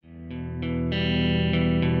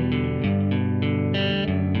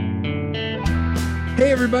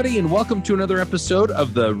Hey, everybody, and welcome to another episode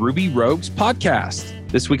of the Ruby Rogues podcast.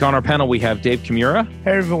 This week on our panel, we have Dave Kimura.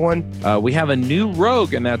 Hey, everyone. We have a new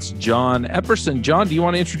rogue, and that's John Epperson. John, do you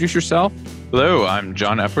want to introduce yourself? Hello, I'm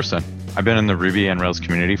John Epperson. I've been in the Ruby and Rails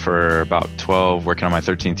community for about 12, working on my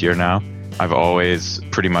 13th year now. I've always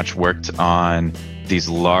pretty much worked on these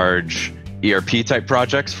large ERP type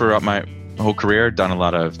projects throughout my whole career, done a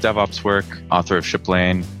lot of DevOps work, author of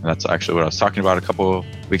ShipLane. That's actually what I was talking about a couple of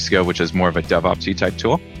weeks ago, which is more of a DevOps-y type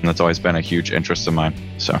tool. And that's always been a huge interest of mine.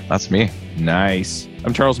 So that's me. Nice.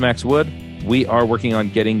 I'm Charles Max Wood. We are working on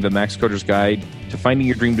getting the Max Coder's Guide to Finding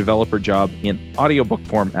Your Dream Developer Job in audiobook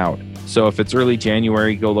form out. So if it's early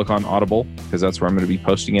January, go look on Audible, because that's where I'm going to be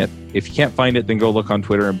posting it. If you can't find it, then go look on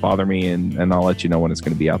Twitter and bother me, and I'll let you know when it's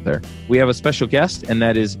going to be out there. We have a special guest, and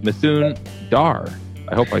that is Mithun Dhar.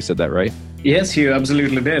 I hope I said that right. Yes, you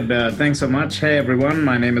absolutely did. Thanks so much. Hey, everyone.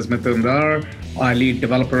 My name is Mithun Dhar. I lead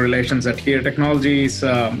developer relations at Here Technologies.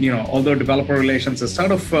 Although developer relations is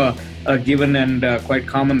sort of a given and quite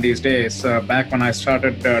common these days, back when I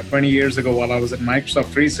started 20 years ago while I was at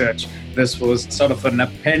Microsoft Research, this was sort of an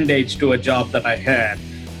appendage to a job that I had.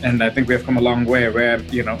 And I think we have come a long way where,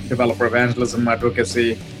 developer evangelism,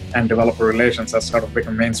 advocacy, and developer relations has sort of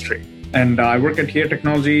become mainstream. And I work at Here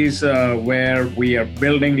Technologies, where we are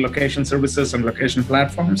building location services and location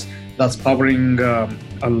platforms that's powering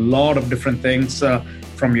a lot of different things,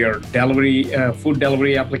 from your delivery, food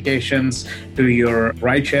delivery applications to your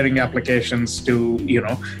ride-sharing applications to,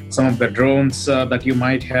 some of the drones that you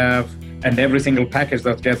might have, and every single package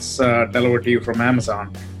that gets delivered to you from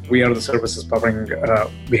Amazon. We are the services powering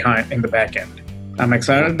behind in the back end. I'm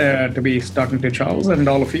excited to be talking to Charles and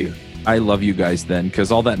all of you. I love you guys then,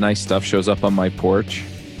 because all that nice stuff shows up on my porch.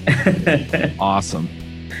 Awesome.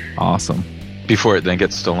 Before it then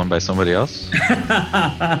gets stolen by somebody else?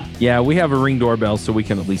 Yeah, we have a Ring doorbell so we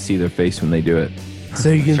can at least see their face when they do it. So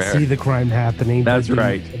you can see the crime happening. That's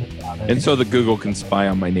right. And so the Google can spy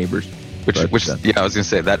on my neighbors. I was going to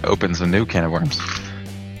say, that opens a new can of worms.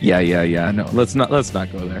 Yeah. No, let's not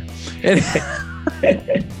go there.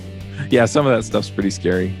 Yeah, some of that stuff's pretty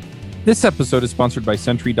scary. This episode is sponsored by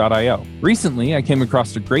Sentry.io. Recently, I came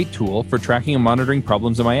across a great tool for tracking and monitoring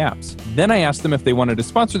problems in my apps. Then I asked them if they wanted to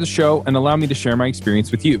sponsor the show and allow me to share my experience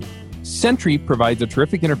with you. Sentry provides a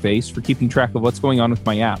terrific interface for keeping track of what's going on with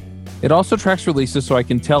my app. It also tracks releases so I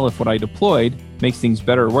can tell if what I deployed makes things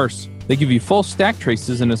better or worse. They give you full stack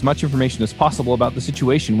traces and as much information as possible about the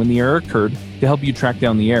situation when the error occurred to help you track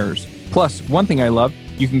down the errors. Plus, one thing I love,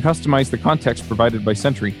 you can customize the context provided by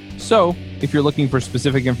Sentry. So, if you're looking for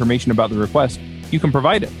specific information about the request, you can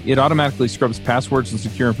provide it. It automatically scrubs passwords and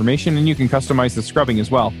secure information, and you can customize the scrubbing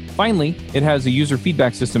as well. Finally, it has a user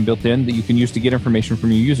feedback system built in that you can use to get information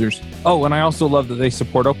from your users. Oh, and I also love that they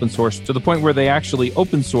support open source to the point where they actually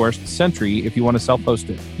open sourced Sentry if you want to self-host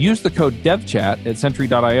it. Use the code DevChat at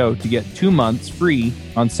Sentry.io to get 2 months free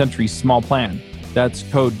on Sentry's small plan. That's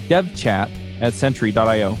code DevChat at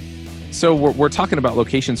Sentry.io. So we're talking about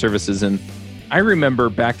location services, and I remember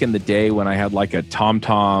back in the day when I had like a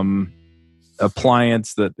TomTom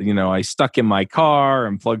appliance that, I stuck in my car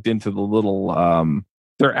and plugged into the little,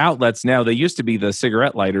 they're outlets now. They used to be the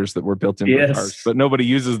cigarette lighters that were built into the cars, but nobody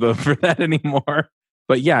uses them for that anymore.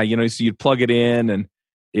 But yeah, so you'd plug it in and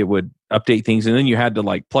it would update things. And then you had to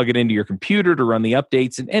like plug it into your computer to run the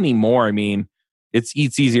updates. And anymore, I mean, it's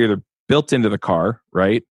easier to built into the car,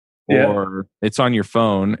 right? Or it's on your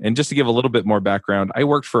phone. And just to give a little bit more background, I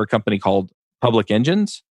worked for a company called Public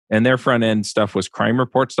Engines, and their front end stuff was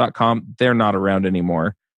crimereports.com. They're not around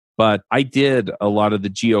anymore, but I did a lot of the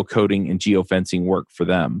geocoding and geofencing work for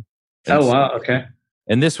them. And wow. Okay.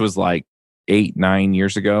 And this was like 8-9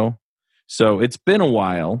 years ago. So it's been a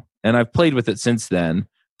while, and I've played with it since then,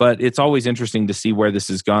 but it's always interesting to see where this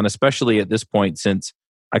has gone, especially at this point, since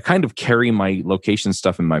I kind of carry my location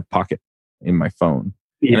stuff in my pocket, in my phone.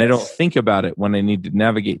 Yes. And I don't think about it when I need to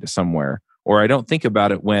navigate to somewhere, or I don't think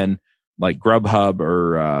about it when like Grubhub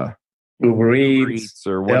or Uber Eats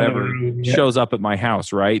or whatever shows up at my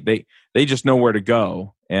house, right? They just know where to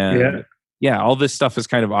go. And all this stuff is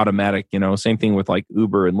kind of automatic, same thing with like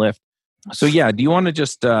Uber and Lyft. So do you want to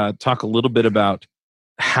just talk a little bit about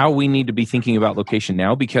how we need to be thinking about location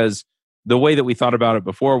now? Because the way that we thought about it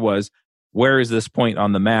before was, where is this point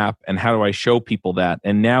on the map and how do I show people that?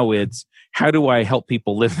 And now it's, how do I help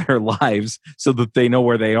people live their lives so that they know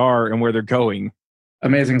where they are and where they're going?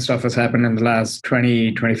 Amazing stuff has happened in the last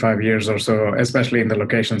 20, 25 years or so, especially in the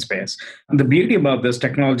location space. And the beauty about this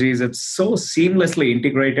technology is it's so seamlessly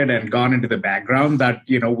integrated and gone into the background that,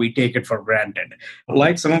 we take it for granted.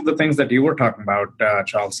 Like some of the things that you were talking about,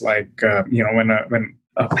 Charles, like, when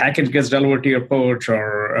a package gets delivered to your porch,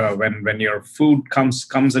 or when your food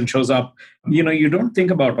comes and shows up, you don't think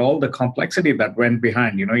about all the complexity that went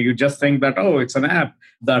behind. You just think that, oh, it's an app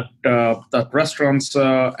that restaurants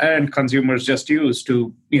and consumers just use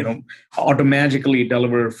to automatically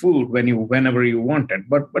deliver food whenever you want it.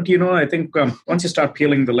 But I think once you start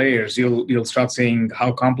peeling the layers, you'll start seeing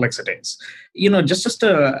how complex it is. Just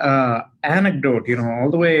a anecdote. All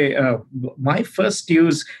the way. My first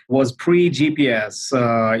use was pre-GPS.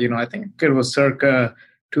 I think it was circa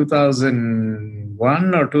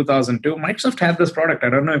 2001 or 2002. Microsoft had this product, I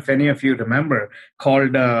don't know if any of you remember,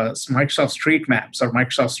 called Microsoft Street Maps or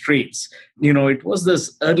Microsoft Streets. It was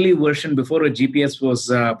this early version before a GPS was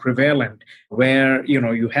prevalent, where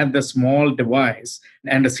you had this small device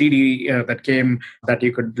and a CD that came that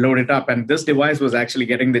you could load it up, and this device was actually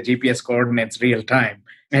getting the GPS coordinates real time,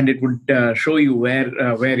 and it would show you where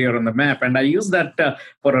you're on the map. And I used that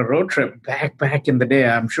for a road trip back in the day.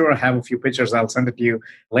 I'm sure I have a few pictures. I'll send it to you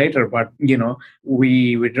later. But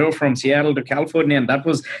we drove from Seattle to California, and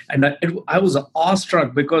I was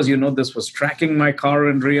awestruck because this was tracking my car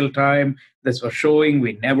in real time. This was showing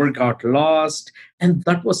we never got lost. And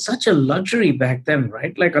that was such a luxury back then,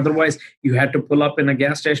 right? Like otherwise you had to pull up in a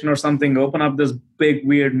gas station or something, open up this big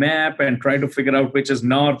weird map and try to figure out which is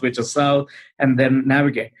north, which is south, and then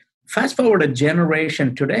navigate. Fast forward a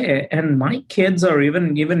generation today, and my kids, or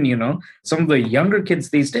even some of the younger kids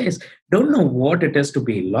these days, don't know what it is to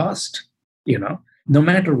be lost. No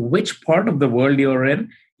matter which part of the world you're in,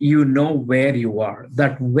 you know where you are.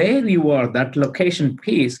 That where you are, that location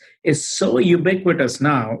piece is so ubiquitous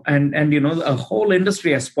now, and a whole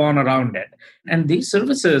industry has spawned around it. And these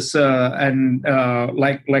services,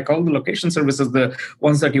 like all the location services, the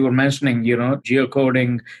ones that you were mentioning,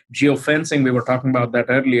 geocoding, geofencing, we were talking about that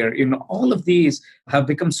earlier. All of these have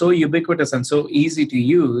become so ubiquitous and so easy to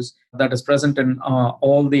use that is present in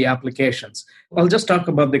all the applications. I'll just talk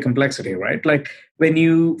about the complexity, right? Like when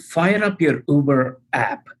you fire up your Uber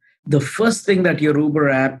app, the first thing that your Uber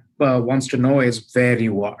app wants to know is where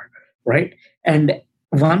you are, right? And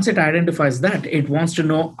once it identifies that, it wants to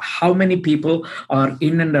know how many people are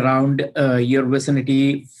in and around your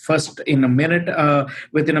vicinity, first in a minute,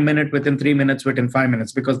 within a minute, within 3 minutes, within 5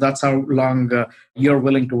 minutes, because that's how long you're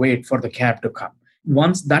willing to wait for the cab to come.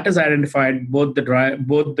 Once that is identified, both the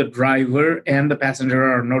driver and the passenger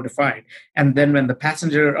are notified. And then when the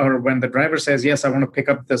passenger or when the driver says, yes, I want to pick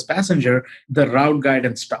up this passenger, the route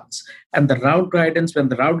guidance starts. And when the route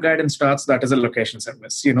guidance starts, that is a location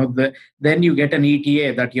service. Then you get an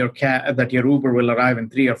ETA that your Uber will arrive in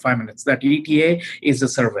 3 or 5 minutes. That ETA is a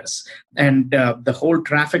service. And the whole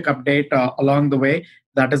traffic update along the way,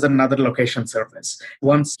 that is another location service.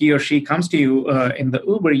 Once he or she comes to you in the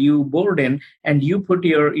Uber, you board in and you put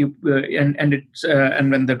and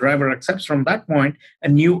when the driver accepts from that point, a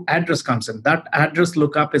new address comes in. That address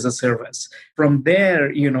lookup is a service. From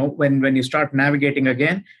there, when you start navigating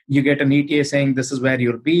again, you get an ETA saying this is where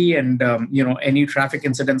you'll be, and any traffic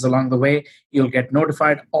incidents along the way, you'll get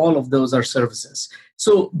notified. All of those are services.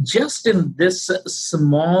 So just in this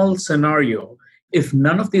small scenario, if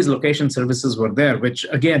none of these location services were there, which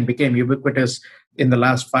again became ubiquitous in the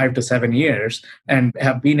last 5 to 7 years and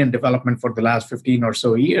have been in development for the last 15 or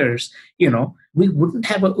so years, we wouldn't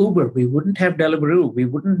have an Uber, we wouldn't have Deliveroo, we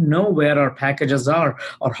wouldn't know where our packages are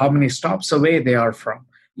or how many stops away they are from.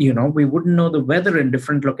 We wouldn't know the weather in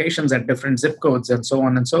different locations at different zip codes and so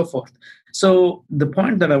on and so forth. So the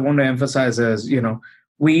point that I want to emphasize is,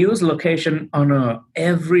 we use location on a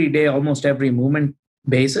everyday, almost every moment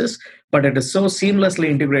basis, but it is so seamlessly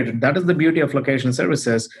integrated. That is the beauty of location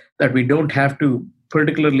services, that we don't have to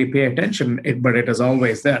particularly pay attention, but it is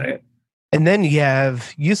always there. And then you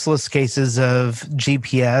have useless cases of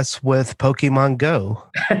GPS with Pokemon Go.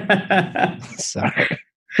 Sorry.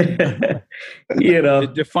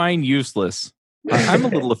 Define useless. I'm a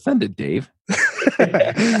little offended, Dave.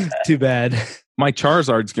 Too bad. My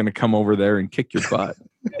Charizard's going to come over there and kick your butt.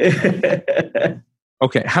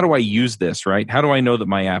 Okay, how do I use this, right? How do I know that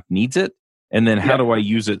my app needs it? And then how do I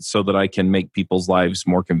use it so that I can make people's lives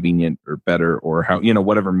more convenient or better, or how,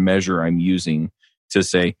 whatever measure I'm using to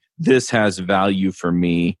say, this has value for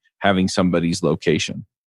me, having somebody's location?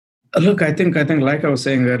 Look, I think like I was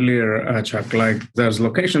saying earlier, Chuck, like there's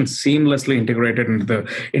location seamlessly integrated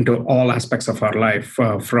into all aspects of our life,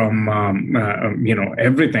 from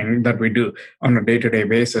everything that we do on a day-to-day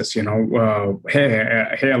basis.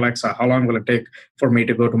 Hey Alexa, how long will it take for me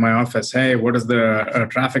to go to my office? Hey, what does the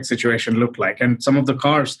traffic situation look like? And some of the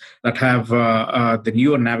cars that have the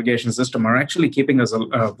newer navigation system are actually keeping us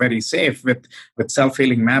very safe with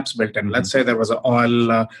self-healing maps built in. Let's say there was an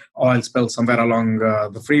oil spill somewhere along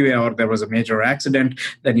the freeway or there was a major accident,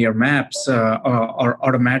 then your maps are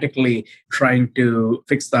automatically trying to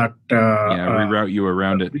fix that. Reroute you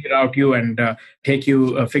around it. Reroute you and take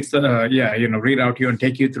you, reroute you and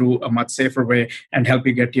take you through a much safer way and help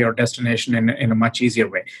you get to your destination in a much easier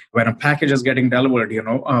way. When a package is getting delivered,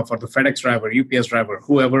 for the FedEx driver, UPS driver,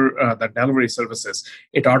 whoever that delivery service is,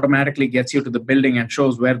 it automatically gets you to the building and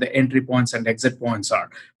shows where the entry points and exit points are.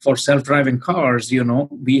 For self-driving cars,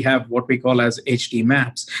 we have what we call as HD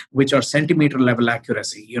maps, which are centimeter level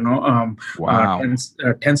accuracy,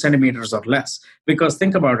 10 centimeters or less. Because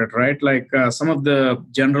think about it, right? Like some of the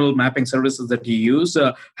general mapping services that you use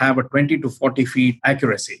have a 20 to 40 feet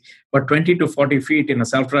accuracy. But 20 to 40 feet in a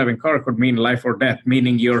self-driving car could mean life or death,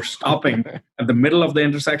 meaning you're stopping at the middle of the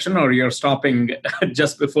intersection or you're stopping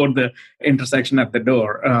just before the intersection at the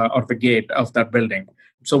door or the gate of that building.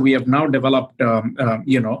 So we have now developed,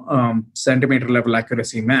 centimeter level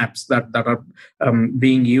accuracy maps that are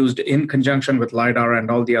being used in conjunction with LiDAR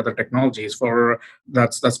and all the other technologies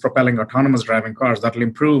that's propelling autonomous driving cars that will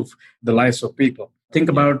improve the lives of people. Think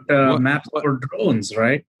about maps for drones,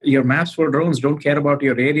 right? Your maps for drones don't care about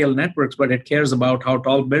your aerial networks, but it cares about how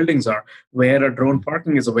tall buildings are, where a drone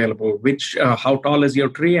parking is available, how tall is your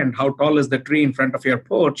tree, and how tall is the tree in front of your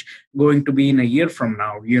porch going to be in a year from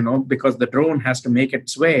now, because the drone has to make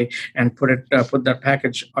its way and put that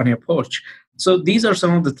package on your porch. So these are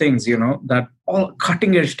some of the things, that all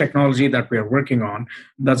cutting edge technology that we are working on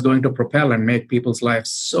that's going to propel and make people's lives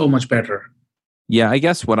so much better. Yeah, I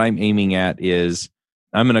guess what I'm aiming at is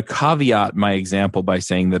I'm going to caveat my example by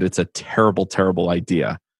saying that it's a terrible, terrible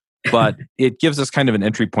idea, but it gives us kind of an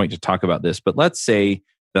entry point to talk about this. But let's say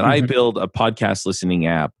that I build a podcast listening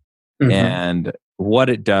app, and what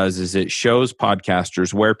it does is it shows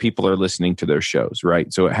podcasters where people are listening to their shows,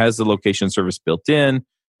 right? So it has the location service built in.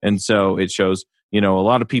 And so it shows, a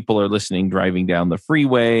lot of people are listening driving down the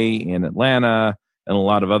freeway in Atlanta, and a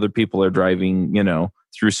lot of other people are driving,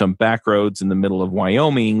 through some back roads in the middle of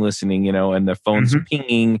Wyoming listening, and their phone's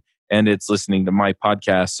pinging and it's listening to my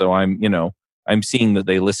podcast. So I'm seeing that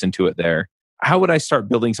they listen to it there. How would I start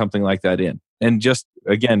building something like that in? And just,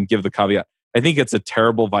 again, give the caveat. I think it's a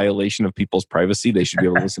terrible violation of people's privacy. They should be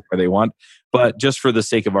able to listen where they want. But just for the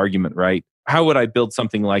sake of argument, right? How would I build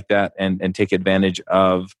something like that and take advantage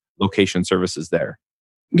of location services there?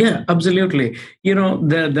 Yeah, absolutely.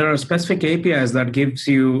 There are specific APIs that gives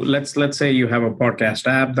you, let's say you have a podcast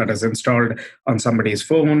app that is installed on somebody's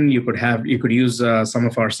phone. You could use some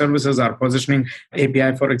of our services, our positioning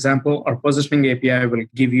API, for example. Our positioning API will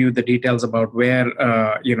give you the details about where,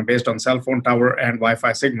 based on cell phone tower and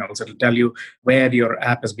Wi-Fi signals, it'll tell you where your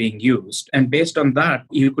app is being used. And based on that,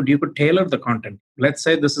 you could tailor the content. Let's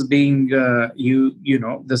say this is being,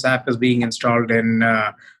 this app is being installed in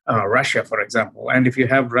Russia, for example. And if you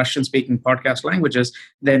have Russian-speaking podcast languages,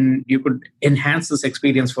 then you could enhance this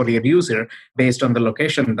experience for your user based on the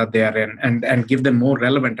location that they are in and give them more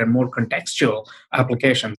relevant and more contextual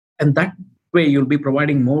applications. And that way, you'll be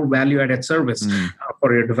providing more value-added service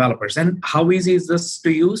for your developers. And how easy is this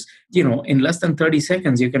to use? In less than 30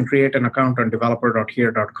 seconds, you can create an account on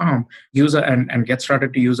developer.here.com, and get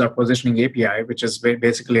started to use our positioning API, which is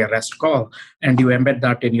basically a REST call, and you embed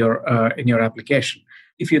that in your application.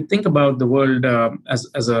 If you think about the world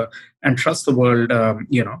and trust the world,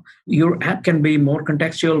 your app can be more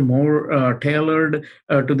contextual, more tailored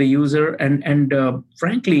to the user, and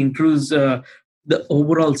frankly improves the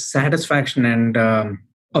overall satisfaction and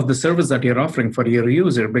of the service that you're offering for your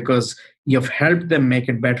user, because you've helped them make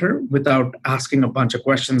it better without asking a bunch of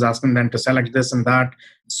questions, asking them to select this and that,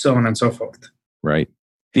 so on and so forth. Right.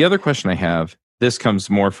 The other question I have, this comes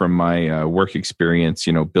more from my work experience,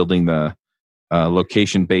 building the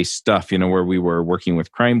location-based stuff, where we were working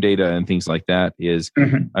with crime data and things like that is,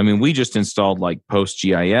 we just installed like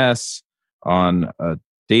PostGIS on a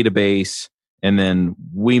database, and then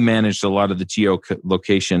we managed a lot of the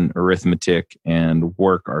geolocation arithmetic and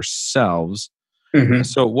work ourselves.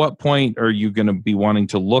 So at what point are you going to be wanting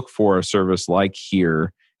to look for a service like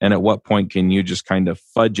here? And at what point can you just kind of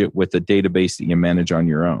fudge it with a database that you manage on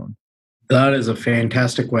your own? That is a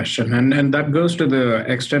fantastic question. And that goes to the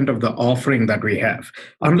extent of the offering that we have.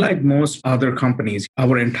 Unlike most other companies,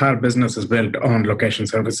 our entire business is built on location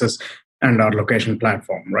services. and our location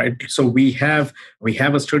platform, right? So we have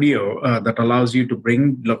a studio that allows you to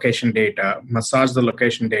bring location data, massage the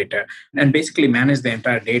location data, and basically manage the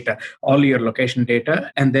entire data, all your location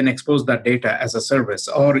data, and then expose that data as a service,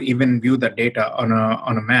 or even view that data on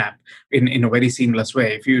a map in a very seamless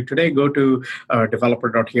way. If you today go to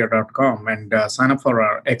developer.here.com and sign up for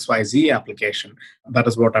our XYZ application, that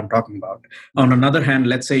is what I'm talking about. On another hand,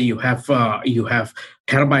 let's say you have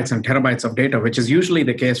terabytes and terabytes of data, which is usually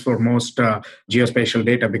the case for most geospatial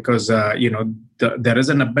data, because there is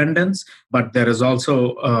an abundance, but there is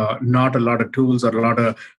also not a lot of tools or a lot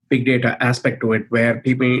of big data aspect to it, where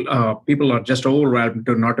people are just overwhelmed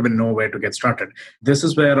to not even know where to get started. This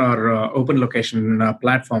is where our open location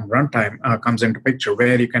platform runtime comes into picture,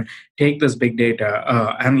 where you can take this big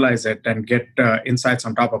data, analyze it, and get insights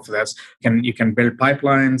on top of this. You can build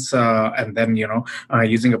pipelines, and then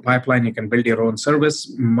using a pipeline, you can build your own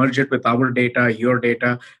service, merge it with our data, your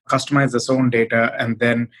data, customize this own data, and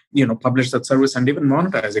then publish that service and even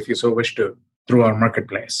monetize if you so wish to through our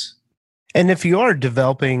marketplace. And if you are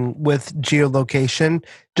developing with geolocation,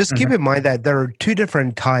 just keep in mind that there are two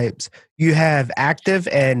different types. You have active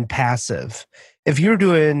and passive. If you're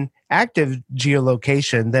doing active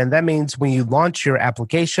geolocation, then that means when you launch your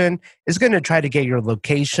application, it's going to try to get your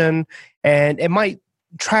location, and it might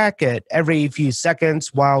track it every few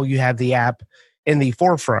seconds while you have the app in the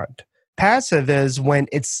forefront. Passive is when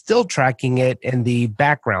it's still tracking it in the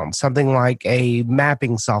background, something like a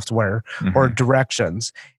mapping software or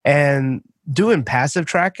directions. And doing passive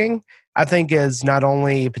tracking, I think, is not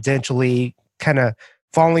only potentially kind of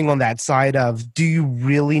falling on that side of, do you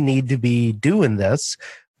really need to be doing this?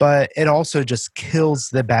 But it also just kills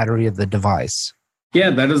the battery of the device. Yeah,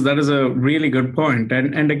 that is a really good point.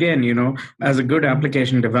 And again, as a good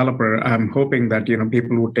application developer, I'm hoping that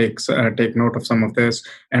people would take note of some of this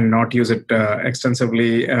and not use it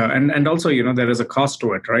extensively. And also, there is a cost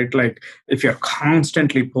to it, right? Like if you're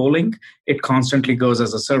constantly polling, it constantly goes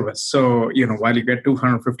as a service. So while you get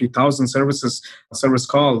 250,000 service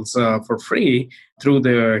calls for free through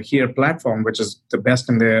the Here platform, which is the best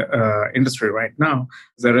in the industry right now,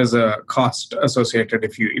 there is a cost associated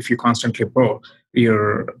if you constantly poll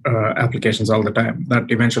your applications all the time.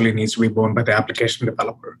 That eventually needs to be borne by the application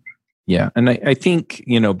developer. Yeah. And I think,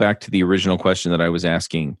 back to the original question that I was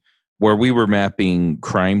asking, where we were mapping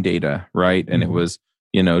crime data, right? And it was,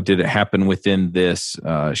 did it happen within this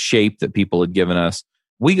shape that people had given us?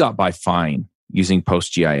 We got by fine using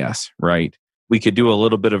PostGIS, right? We could do a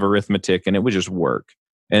little bit of arithmetic and it would just work.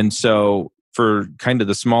 And so for kind of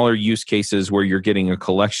the smaller use cases where you're getting a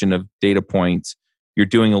collection of data points, you're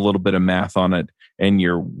doing a little bit of math on it, and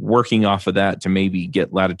you're working off of that to maybe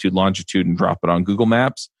get latitude, longitude, and drop it on Google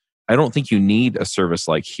Maps, I don't think you need a service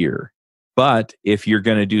like Here. But if you're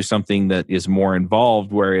going to do something that is more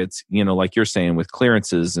involved, where it's, like you're saying, with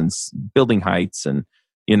clearances and building heights, and,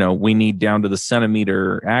 we need down to the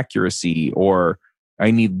centimeter accuracy, or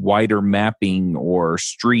I need wider mapping or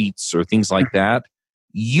streets or things like that,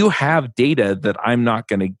 you have data that I'm not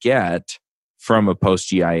going to get from a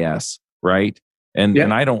PostGIS, right? And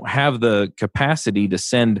I don't have the capacity to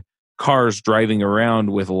send cars driving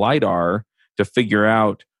around with LiDAR to figure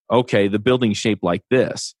out, okay, the building shape like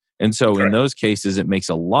this. And so in those cases, it makes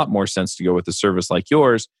a lot more sense to go with a service like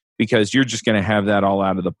yours, because you're just going to have that all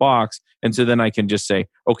out of the box. And so then I can just say,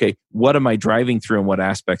 okay, what am I driving through and what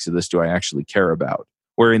aspects of this do I actually care about?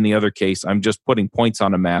 Where in the other case, I'm just putting points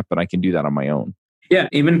on a map and I can do that on my own. Yeah,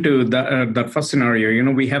 even to that first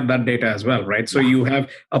scenario, we have that data as well, right? So you have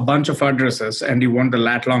a bunch of addresses and you want the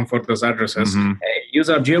lat long for those addresses. Hey, use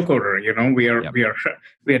our geocoder.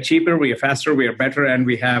 We are cheaper, we are faster, we are better, and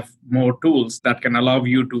we have more tools that can allow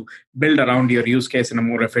you to build around your use case in a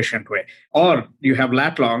more efficient way. Or you have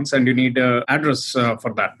lat longs and you need an address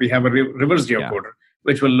for that. We have a reverse geocoder,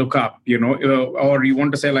 which will look up, or you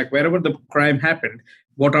want to say, like, wherever the crime happened,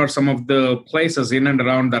 what are some of the places in and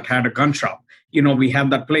around that had a gun shop? We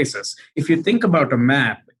have that places. If you think about a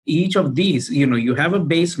map, each of these, you have a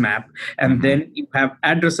base map, and then you have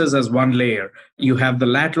addresses as one layer. You have the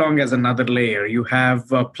lat long as another layer. You have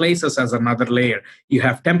places as another layer. You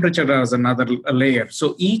have temperature as another layer.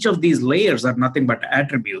 So each of these layers are nothing but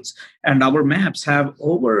attributes. And our maps have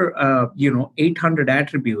over, 800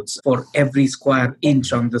 attributes for every square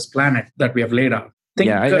inch on this planet that we have laid out.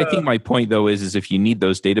 I think my point, though, is if you need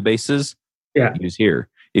those databases, use Here.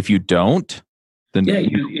 If you don't, then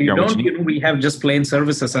you don't. We have just plain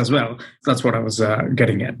services as well. That's what I was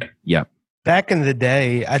getting at. Yeah. Back in the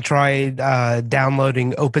day, I tried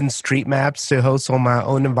downloading OpenStreetMaps to host on my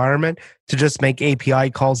own environment to just make API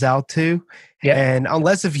calls out to. Yeah. And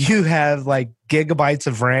unless if you have like gigabytes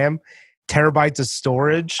of RAM, terabytes of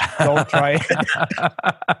storage. Don't try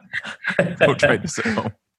it. Don't try this at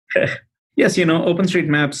home. Yes,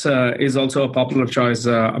 OpenStreetMaps is also a popular choice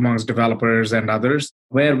amongst developers and others.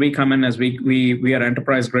 Where we come in as we are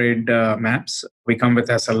enterprise grade maps. We come with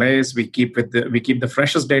SLAs. We keep the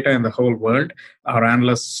freshest data in the whole world. Our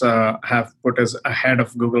analysts have put us ahead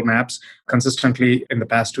of Google Maps consistently in the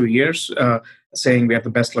past 2 years, saying we have the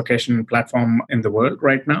best location platform in the world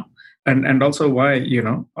right now, and also why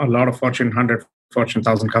a lot of Fortune 100, Fortune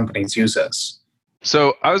 1000 companies use us.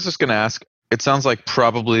 So I was just going to ask. It sounds like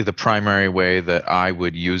probably the primary way that I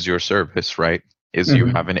would use your service, right, is you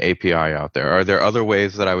have an API out there. Are there other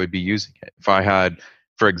ways that I would be using it? If I had,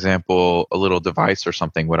 for example, a little device or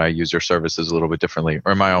something, would I use your services a little bit differently?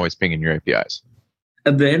 Or am I always pinging your APIs?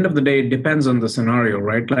 At the end of the day, it depends on the scenario,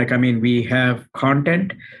 right? We have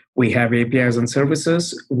content, we have APIs and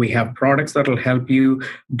services, we have products that will help you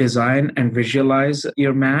design and visualize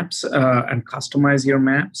your maps and customize your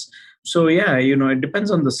maps. So yeah, it depends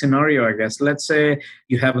on the scenario, I guess. Let's say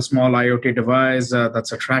you have a small IoT device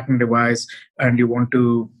that's a tracking device, and you want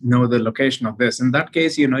to know the location of this. In that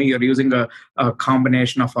case, you're using a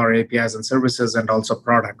combination of our APIs and services and also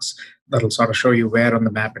products that'll sort of show you where on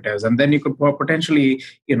the map it is. And then you could potentially,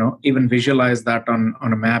 even visualize that on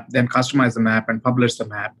a map, then customize the map and publish the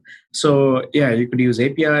map. So yeah, you could use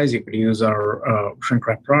APIs, you could use our shrink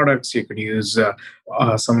wrap products, you could use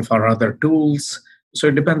some of our other tools. So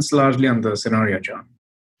it depends largely on the scenario, John.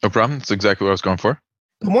 No problem. That's exactly what I was going for.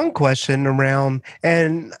 One question around,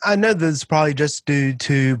 and I know this is probably just due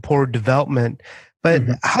to poor development, but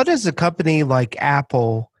how does a company like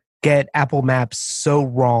Apple get Apple Maps so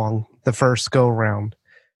wrong the first go around?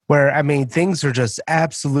 Where, things are just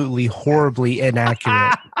absolutely horribly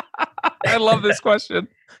inaccurate. I love this question.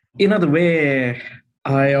 The way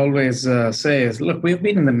I always say is, look, we've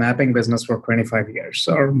been in the mapping business for 25 years,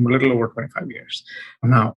 or a little over 25 years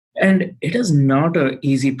now. And it is not an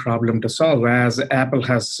easy problem to solve, as Apple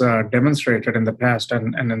has demonstrated in the past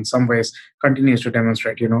and in some ways continues to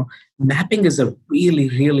demonstrate. Mapping is a really,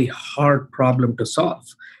 really hard problem to solve.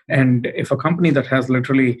 And if a company that has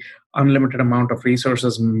literally unlimited amount of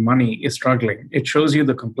resources and money is struggling, it shows you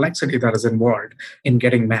the complexity that is involved in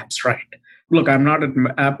getting maps right. Look, I'm not at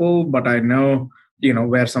Apple, but I know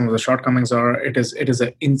where some of the shortcomings are. It is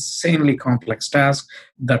an insanely complex task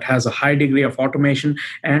that has a high degree of automation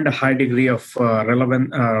and a high degree of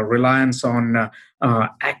reliance on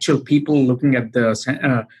actual people looking at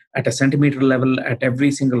at a centimeter level at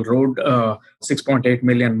every single road, 6.8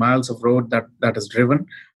 million miles of road that is driven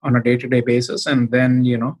on a day-to-day basis. And then,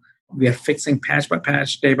 we are fixing patch by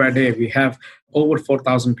patch, day by day. We have over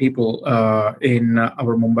 4,000 people in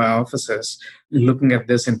our Mumbai offices looking at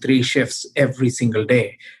this in 3 shifts every single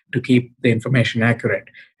day to keep the information accurate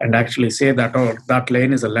and actually say that, oh, that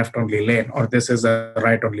lane is a left-only lane, or this is a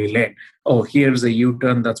right-only lane. Oh, here's a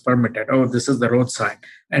U-turn that's permitted. Oh, this is the road sign.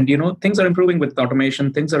 And, things are improving with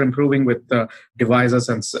automation. Things are improving with devices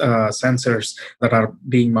and sensors that are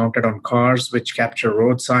being mounted on cars, which capture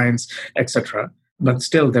road signs, etc. But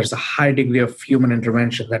still, there's a high degree of human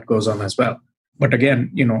intervention that goes on as well. But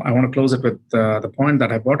again, I want to close it with the point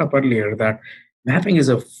that I brought up earlier, that mapping is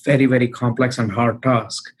a very, very complex and hard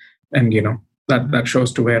task. And, that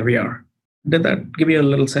shows to where we are. Did that give you a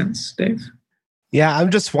little sense, Dave? Yeah, I'm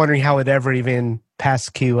just wondering how it ever even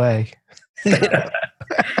passed QA.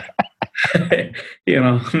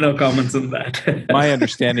 No comments on that. My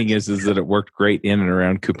understanding is that it worked great in and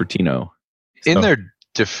around Cupertino. In their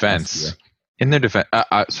defense,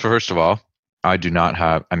 first of all, I do not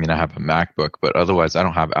have, I have a MacBook, but otherwise I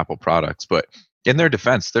don't have Apple products. But in their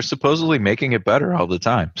defense, they're supposedly making it better all the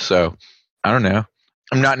time. So I don't know.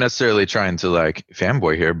 I'm not necessarily trying to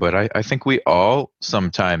fanboy here, but I think we all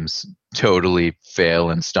sometimes totally fail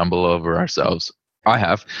and stumble over ourselves. I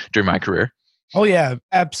have during my career. Oh, yeah,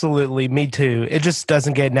 absolutely. Me too. It just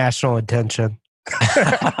doesn't get national attention. That's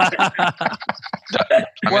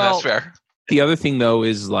fair. The other thing, though,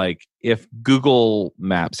 is if Google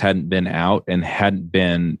Maps hadn't been out and hadn't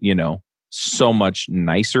been, so much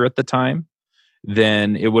nicer at the time,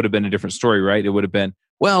 then it would have been a different story, right? It would have been,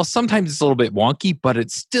 well, sometimes it's a little bit wonky, but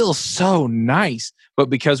it's still so nice. But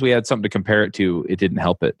because we had something to compare it to, it didn't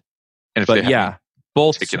help it. But yeah,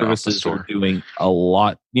 both services are doing a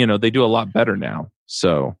lot, they do a lot better now.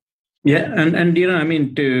 So yeah, and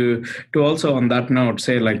to also on that note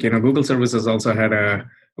say Google services also had a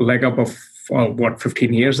leg up of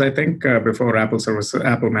 15 years, I think, before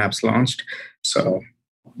Apple Maps launched. So,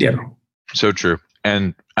 So true.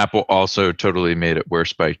 And Apple also totally made it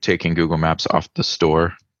worse by taking Google Maps off the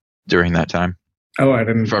store during that time. Oh, I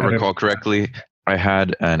didn't. If I recall correctly, I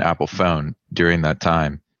had an Apple phone during that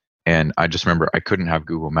time, And I just remember I couldn't have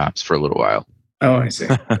Google Maps for a little while. Oh, I see.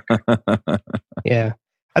 Yeah.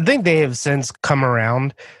 I think they have since come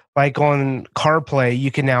around. Like on CarPlay,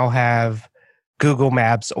 you can now have Google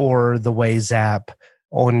Maps or the Waze app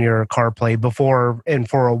on your CarPlay. Before, and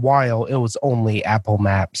for a while, it was only Apple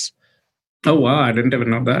Maps. Oh, wow. I didn't even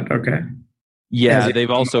know that. Okay. Yeah, they've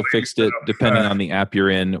also fixed it depending on the app you're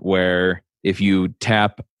in, where if you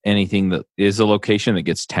tap anything that is a location that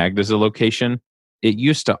gets tagged as a location, it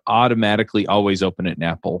used to automatically always open it in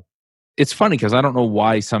Apple. It's funny because I don't know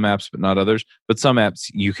why some apps but not others, but some apps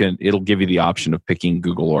it'll give you the option of picking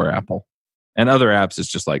Google or Apple. And other apps it's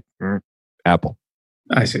just like Apple.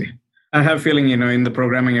 I see. I have a feeling, in the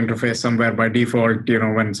programming interface somewhere by default,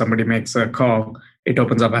 when somebody makes a call, it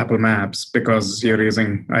opens up Apple Maps because you're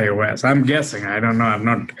using iOS. I'm guessing. I don't know.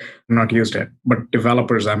 I've not used it. But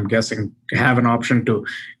developers, I'm guessing, have an option to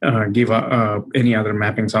give any other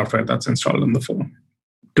mapping software that's installed on the phone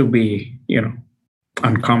to be,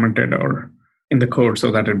 uncommented or in the code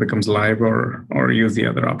so that it becomes live or use the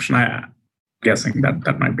other option. I'm guessing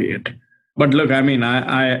that might be it. But look, I mean,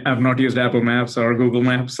 I have not used Apple Maps or Google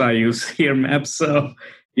Maps. I use Here Maps. So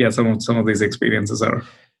yeah, some of these experiences are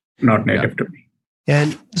not native to me.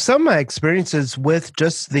 And some of my experiences with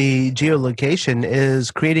just the geolocation is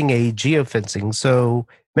creating a geofencing. So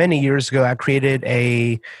many years ago, I created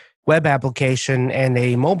a web application and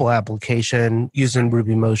a mobile application using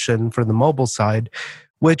RubyMotion for the mobile side,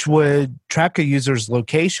 which would track a user's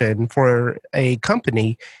location for a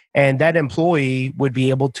company, and that employee would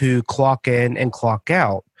be able to clock in and clock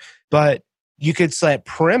out. But you could set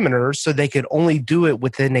perimeters so they could only do it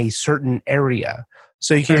within a certain area.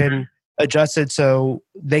 So you can adjust it so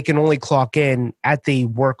they can only clock in at the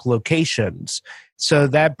work locations. So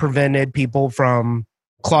that prevented people from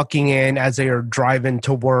clocking in as they are driving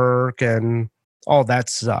to work and all that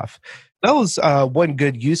stuff. That was one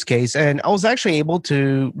good use case. And I was actually able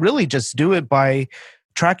to really just do it by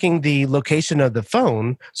tracking the location of the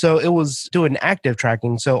phone. So it was doing active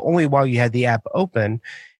tracking. So only while you had the app open.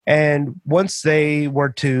 And once they were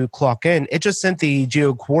to clock in, it just sent the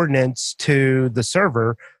geo coordinates to the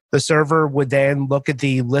server. The server would then look at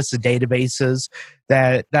the list of databases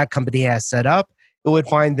that company has set up. It would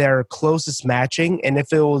find their closest matching. And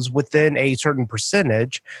if it was within a certain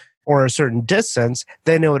percentage or a certain distance,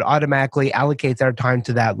 then it would automatically allocate their time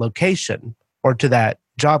to that location or to that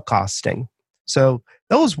job costing. So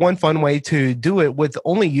that was one fun way to do it with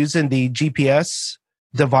only using the GPS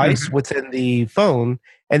device within the phone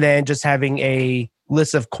and then just having a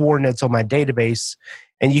list of coordinates on my database.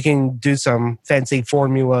 And you can do some fancy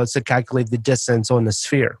formulas to calculate the distance on the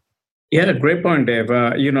sphere. Yeah, great point, Dave.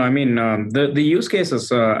 The use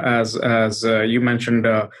cases, as you mentioned,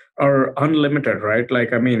 are unlimited, right?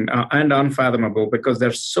 And unfathomable because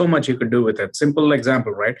there's so much you could do with it. Simple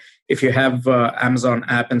example, right? If you have Amazon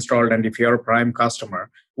app installed and if you're a Prime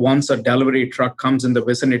customer, once a delivery truck comes in the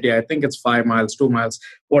vicinity, I think it's 5 miles, 2 miles,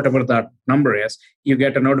 whatever that number is, you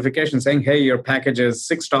get a notification saying, hey, your package is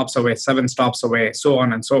 6 stops away, 7 stops away, so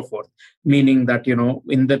on and so forth. Meaning that,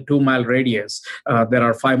 in the 2 mile radius, there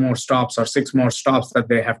are 5 more stops or 6 more stops that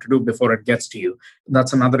they have to do before it gets to you.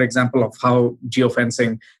 That's another example of how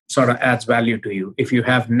geofencing sort of adds value to you. If you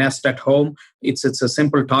have Nest at home, it's a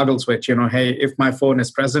simple toggle switch. Hey, if my phone is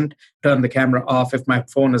present, turn the camera off. If my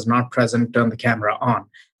phone is not present, turn the camera on.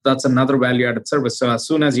 That's another value-added service. So as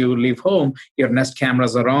soon as you leave home, your Nest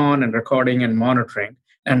cameras are on and recording and monitoring.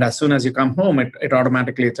 And as soon as you come home, it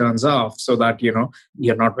automatically turns off so that,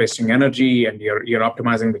 you're not wasting energy and you're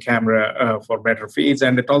optimizing the camera for better feeds.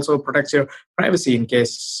 And it also protects your privacy in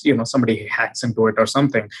case, somebody hacks into it or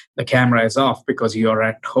something. The camera is off because you're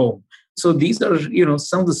at home. So these are,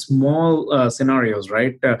 some of the small scenarios,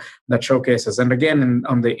 right, that showcases. And again,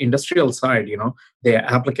 on the industrial side, the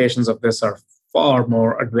applications of this are far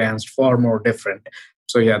more advanced, far more different.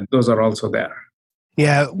 So yeah, those are also there.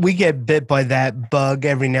 Yeah, we get bit by that bug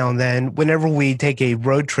every now and then. Whenever we take a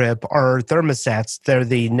road trip, our thermostats, they're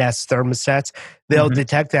the Nest thermostats, they'll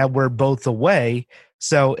detect that we're both away.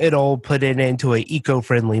 So it'll put it into an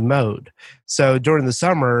eco-friendly mode. So during the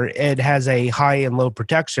summer, it has a high and low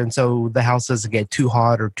protection. So the house doesn't get too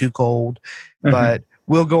hot or too cold. But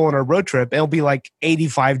we'll go on a road trip. It'll be like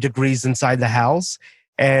 85 degrees inside the house.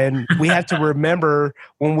 And we have to remember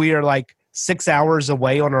when we are like 6 hours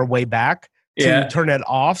away on our way back, to turn it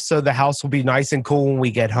off so the house will be nice and cool when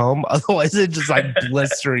we get home. Otherwise, it's just like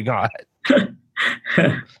blistering hot.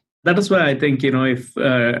 That is why I think, if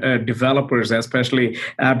developers, especially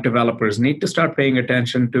app developers, need to start paying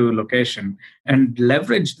attention to location and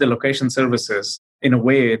leverage the location services in a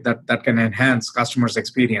way that can enhance customers'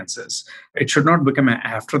 experiences. It should not become an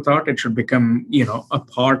afterthought. It should become, a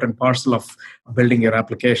part and parcel of building your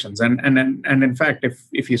applications. And in fact,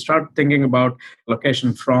 if you start thinking about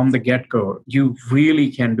location from the get-go, you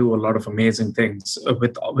really can do a lot of amazing things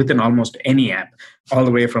within almost any app, all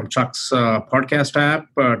the way from Chuck's podcast app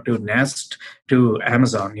to Nest to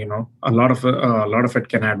Amazon. A lot of it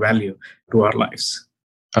can add value to our lives.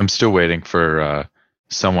 I'm still waiting for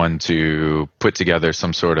someone to put together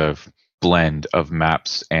some sort of blend of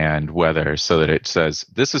maps and weather so that it says,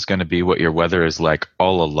 this is going to be what your weather is like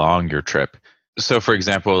all along your trip. So for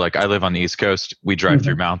example, like I live on the East Coast, we drive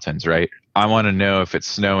through mountains, right? I want to know if it's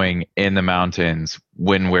snowing in the mountains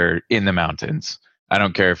when we're in the mountains. I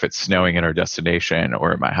don't care if it's snowing at our destination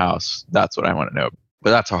or at my house. That's what I want to know.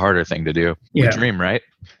 But that's a harder thing to do. Yeah. We dream, right?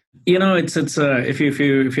 It's if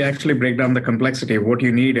you actually break down the complexity, what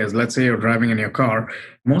you need is, let's say you're driving in your car.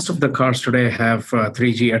 Most of the cars today have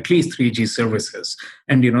 3G, at least 3G services,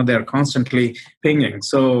 and they're constantly pinging.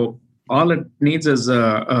 So all it needs is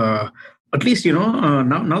at least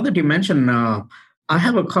now that you mention, I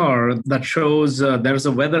have a car that shows there's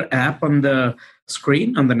a weather app on the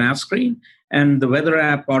screen, on the nav screen, and the weather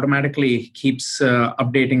app automatically keeps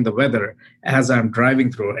updating the weather as I'm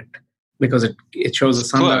driving through it. Because it shows the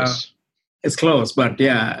sun. It's close, but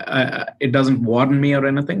it doesn't warn me or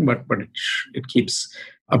anything. But it keeps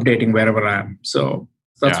updating wherever I am. So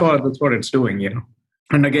that's what it's doing,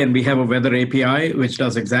 And again, we have a weather API which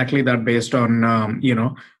does exactly that based on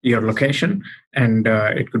your location, and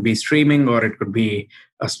it could be streaming or it could be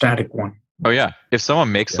a static one. Oh yeah, if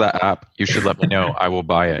someone makes that app, you should let me know. I will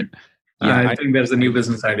buy it. I think there's a new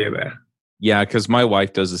business idea there. Yeah, because my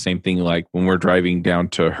wife does the same thing. Like when we're driving down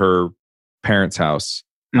to her parents' houses.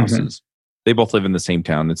 They both live in the same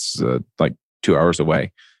town. It's like 2 hours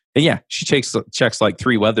away. And she checks like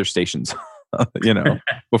 3 weather stations,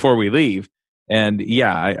 before we leave. And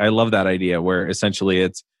I love that idea where essentially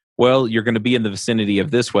it's, well, you're going to be in the vicinity of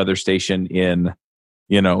this weather station in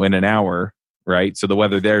an hour, right? So the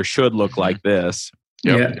weather there should look like this.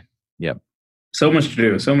 Yep. So much to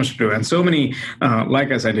do, and so many.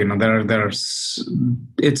 Like I said, it's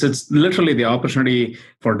literally the opportunity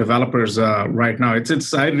for developers right now. I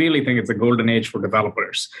really think it's a golden age for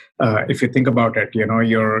developers. If you think about it,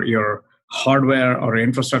 your hardware or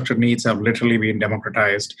infrastructure needs have literally been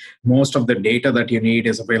democratized. Most of the data that you need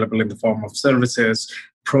is available in the form of services.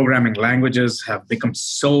 Programming languages have become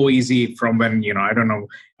so easy from when,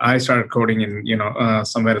 I started coding in,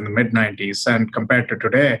 somewhere in the mid-90s. And compared to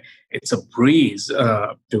today, it's a breeze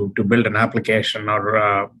to build an application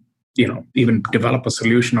or, even develop a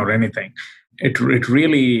solution or anything. It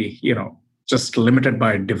really, just limited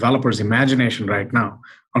by developers' imagination right now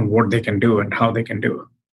on what they can do and how they can do it.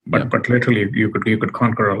 But literally, you could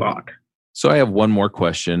conquer a lot. So I have one more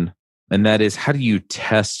question, and that is, how do you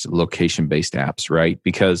test location-based apps, right?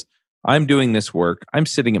 Because I'm doing this work, I'm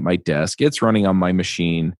sitting at my desk, it's running on my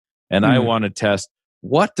machine, and I want to test,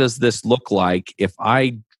 what does this look like if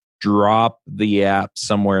I drop the app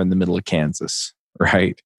somewhere in the middle of Kansas,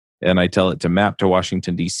 right? And I tell it to map to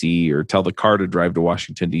Washington, D.C., or tell the car to drive to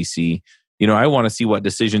Washington, D.C., I want to see what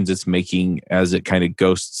decisions it's making as it kind of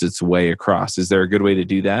ghosts its way across. Is there a good way to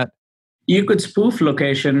do that? You could spoof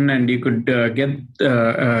location, and you could get,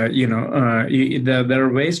 there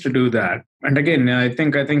are ways to do that. And again, I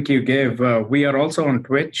think you gave, we are also on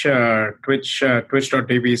Twitch,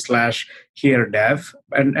 twitch.tv/HereDev.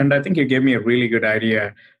 And I think you gave me a really good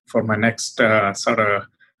idea for my next sort of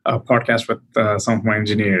podcast with some of my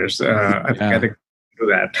engineers. I think do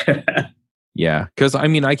that. Yeah, because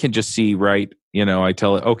I can just see, right? I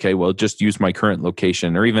tell it, okay, well, just use my current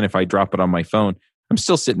location, or even if I drop it on my phone, I'm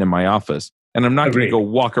still sitting in my office, and I'm not going to go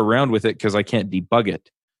walk around with it because I can't debug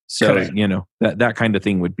it. So, that kind of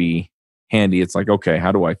thing would be handy. It's like, okay,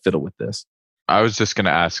 how do I fiddle with this? I was just going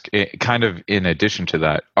to ask, kind of in addition to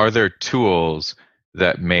that, are there tools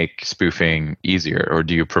that make spoofing easier, or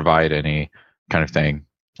do you provide any kind of thing,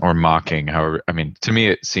 or mocking? However, to me,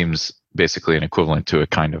 it seems basically an equivalent to a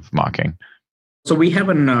kind of mocking. So we have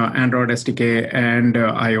an Android SDK and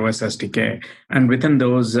iOS SDK, and within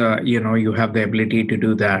those, you have the ability to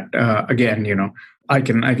do that. Again, I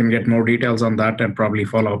can get more details on that and probably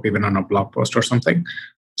follow up even on a blog post or something.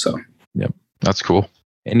 So, yep, that's cool.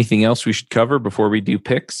 Anything else we should cover before we do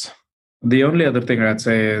picks? The only other thing I'd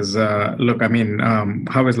say is, look,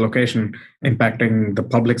 how is location impacting the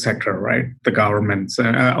public sector, right? The governments,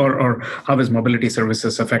 or how is mobility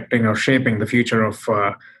services affecting or shaping the future of,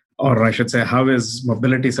 or I should say, how is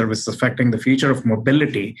mobility services affecting the future of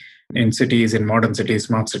mobility in cities, in modern cities,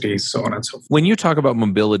 smart cities, so on and so forth. When you talk about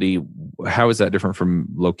mobility, how is that different from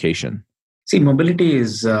location? See, mobility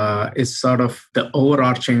is sort of the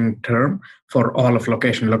overarching term for all of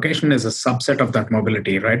location. Location is a subset of that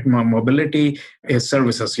mobility, right? Mobility is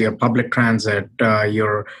services, your public transit,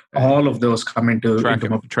 your all of those come into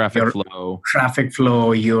traffic your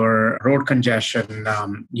flow, your road congestion,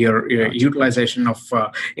 your utilization of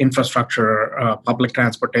infrastructure, public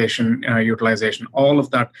transportation utilization. All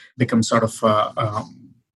of that becomes sort of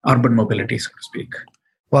urban mobility, so to speak.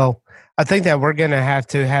 Well, I think that we're going to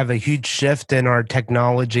have a huge shift in our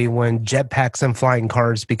technology when jetpacks and flying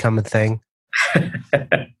cars become a thing.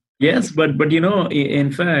 Yes, but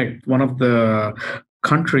in fact, one of the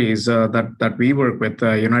countries that we work with,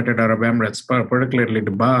 United Arab Emirates, particularly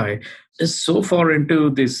Dubai, is so far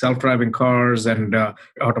into these self-driving cars and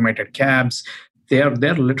automated cabs. They're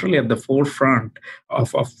literally at the forefront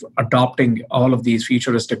of adopting all of these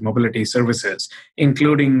futuristic mobility services,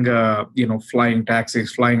 including flying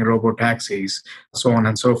taxis, flying robo taxis, so on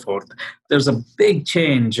and so forth. There's a big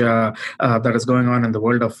change that is going on in the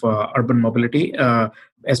world of urban mobility.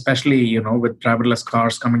 Especially with driverless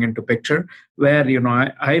cars coming into picture, where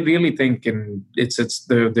I really think it's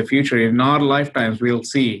the future. In our lifetimes, we'll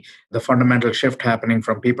see the fundamental shift happening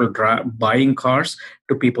from people buying cars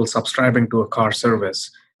to people subscribing to a car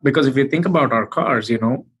service. Because if you think about our cars,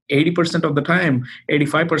 80% of the time,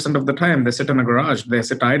 85% of the time, they sit in a garage, they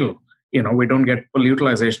sit idle. We don't get full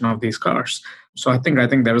utilization of these cars. So I think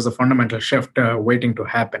there is a fundamental shift waiting to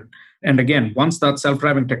happen. And again, once that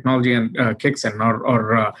self-driving technology kicks in,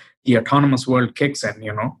 or the autonomous world kicks in,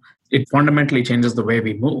 it fundamentally changes the way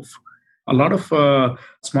we move. A lot of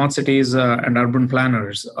smart cities and urban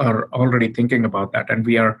planners are already thinking about that, and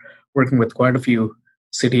we are working with quite a few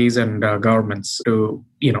cities and governments to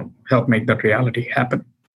help make that reality happen.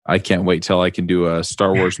 I can't wait till I can do a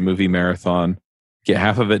Star Wars movie marathon, get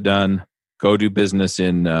half of it done, go do business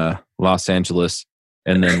in Los Angeles,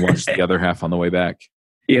 and then watch the other half on the way back.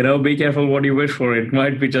 Be careful what you wish for. It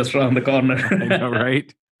might be just around the corner. I know,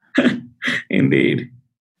 right? Indeed.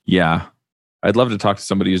 Yeah. I'd love to talk to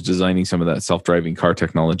somebody who's designing some of that self-driving car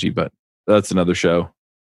technology, but that's another show.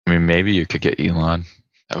 I mean, maybe you could get Elon.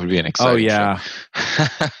 That would be an exciting show.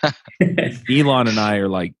 Elon and I are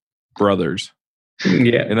like brothers.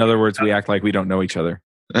 Yeah. In other words, we act like we don't know each other.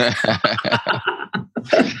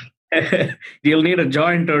 You'll need a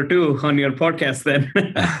joint or two on your podcast then.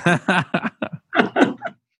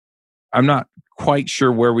 I'm not quite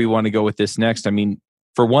sure where we want to go with this next. I mean,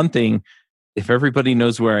 for one thing, if everybody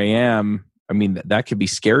knows where I am, I mean, that could be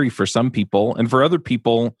scary for some people. And for other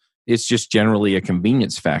people, it's just generally a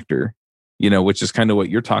convenience factor, which is kind of what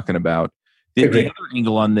you're talking about. The other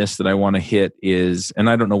angle on this that I want to hit is, and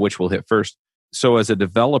I don't know which we'll hit first. So as a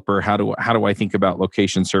developer, how do I think about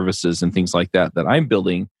location services and things like that I'm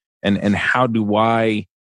building? And how do I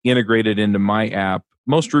integrate it into my app?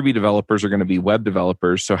 Most Ruby developers are going to be web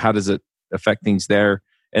developers. So how does it affect things there?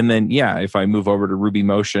 And then, if I move over to Ruby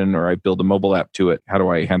Motion or I build a mobile app to it, how do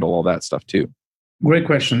I handle all that stuff too? Great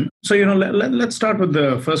question. So, let's start with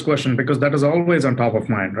the first question, because that is always on top of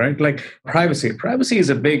mind, right? Like privacy. Privacy is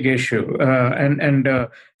a big issue and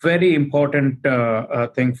very important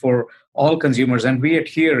thing for all consumers. And we at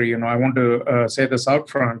Here, I want to say this out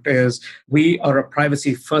front, is we are a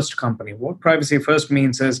privacy first company. What privacy first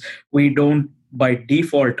means is we don't by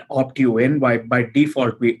default opt you in. By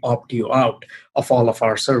default, we opt you out of all of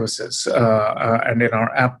our services. And in our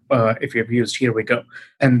app, if you've used Here We Go,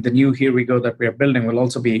 and the new Here We Go that we are building will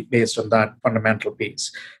also be based on that fundamental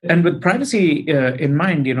piece. And with privacy in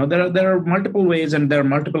mind, there are multiple ways, and there are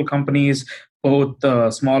multiple companies, both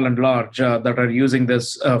small and large, that are using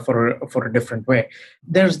this for a different way.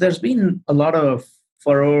 There's been a lot of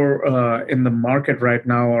furor in the market right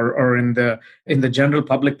now, or in the general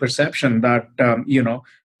public perception that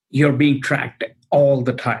you're being tracked all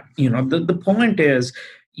the time. The point is,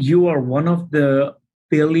 you are one of the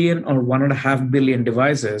billion or 1.5 billion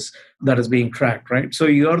devices that is being tracked, right? So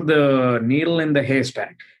you're the needle in the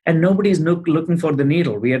haystack, and nobody's looking for the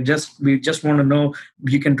needle. We just want to know,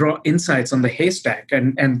 you can draw insights on the haystack,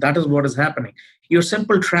 and that is what is happening. Your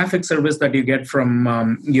simple traffic service that you get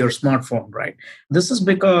from your smartphone, right? This is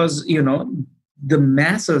because, the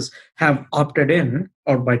masses have opted in,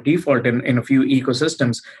 or by default in a few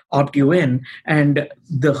ecosystems, opt you in, and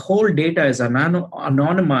the whole data is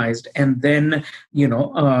anonymized and then,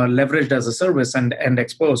 leveraged as a service and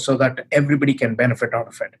exposed so that everybody can benefit out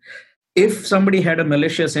of it. If somebody had a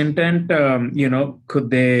malicious intent, could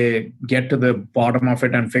they get to the bottom of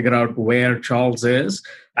it and figure out where Charles is?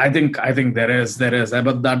 I think there is,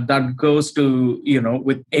 but that goes to,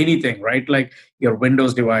 with anything, right? Like your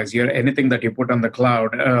Windows device, your anything that you put on the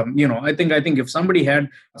cloud. I think if somebody had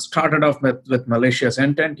started off with malicious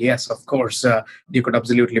intent, yes, of course, you could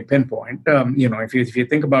absolutely pinpoint. If you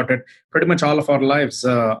think about it, pretty much all of our lives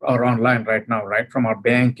are online right now, right? From our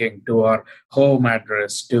banking to our home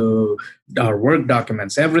address to our work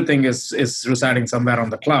documents, everything is residing somewhere on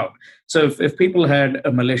the cloud. So if people had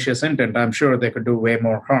a malicious intent, I'm sure they could do way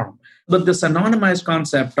more harm. But this anonymized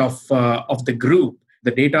concept of the group,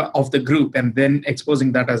 the data of the group, and then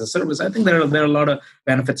exposing that as a service, I think there are a lot of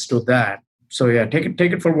benefits to that. So yeah, take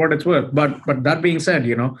it for what it's worth. But that being said,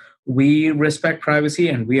 we respect privacy,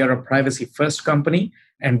 and we are a privacy first company,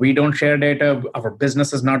 and we don't share data. Our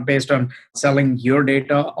business is not based on selling your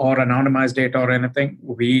data or anonymized data or anything.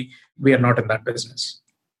 We are not in that business.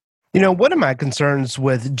 One of my concerns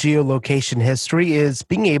with geolocation history is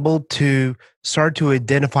being able to start to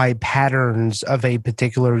identify patterns of a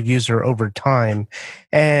particular user over time.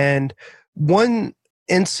 And one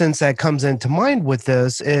instance that comes into mind with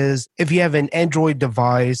this is if you have an Android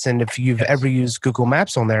device and if you've ever used Google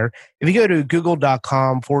Maps on there, if you go to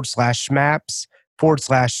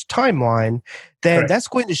google.com/maps/timeline, then that's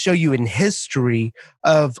going to show you in history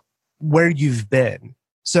of where you've been.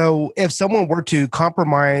 So if someone were to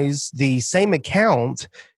compromise the same account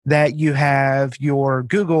that you have your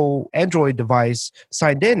Google Android device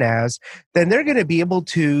signed in as, then they're going to be able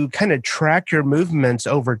to kind of track your movements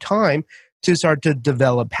over time to start to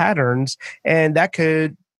develop patterns, and that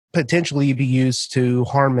could potentially be used to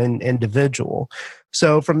harm an individual.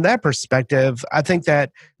 So from that perspective, I think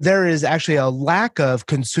that there is actually a lack of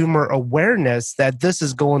consumer awareness that this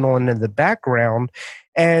is going on in the background,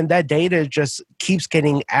 and that data just keeps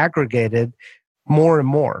getting aggregated more and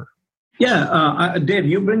more. Yeah, Dave,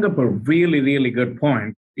 you bring up a really, really good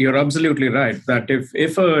point. You're absolutely right that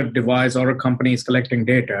if a device or a company is collecting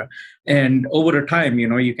data, and over a time,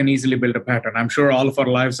 you can easily build a pattern. I'm sure all of our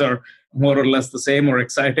lives are more or less the same or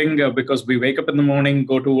exciting because we wake up in the morning,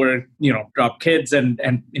 go to work, drop kids, and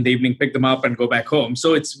in the evening pick them up and go back home.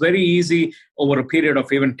 So it's very easy over a period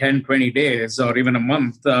of even 10, 20 days or even a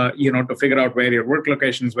month, to figure out where your work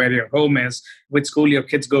location is, where your home is, which school your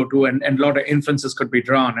kids go to, and a lot of inferences could be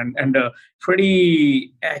drawn, and a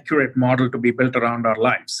pretty accurate model to be built around our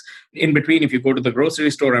lives. In between, if you go to the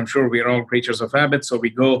grocery store, I'm sure we are all creatures of habit. So we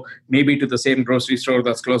go maybe to the same grocery store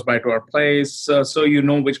that's close by to our place. So you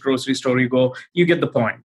know which grocery store you go. You get the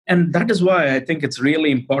point. And that is why I think it's really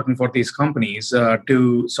important for these companies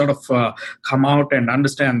to sort of come out and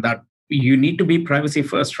understand that you need to be privacy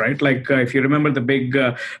first, right? Like if you remember the big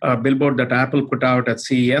billboard that Apple put out at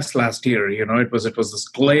CES last year, it was this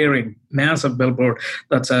glaring, massive billboard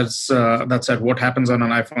that said what happens on an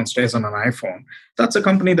iPhone stays on an iPhone. That's a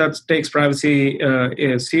company that takes privacy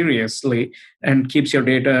seriously and keeps your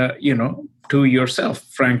data, to yourself,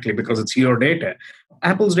 frankly, because it's your data.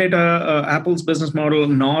 Apple's data, Apple's business model,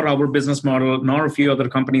 nor our business model, nor a few other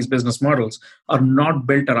companies' business models are not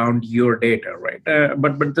built around your data, right?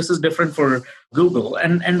 But this is different for Google,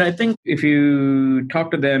 and I think if you talk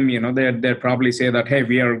to them, they'd probably say that, hey,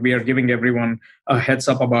 we are giving everyone a heads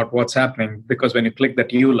up about what's happening, because when you click that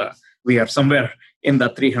EULA, we are somewhere in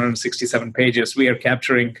that 367 pages. We are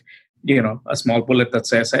capturing, a small bullet that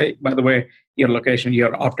says, hey, by the way, your location,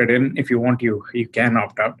 you're opted in. If you want, you can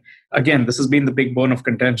opt out. Again, this has been the big bone of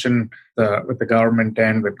contention with the government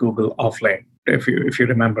and with Google of late. If you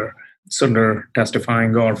remember Sundar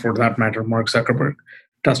testifying, or for that matter, Mark Zuckerberg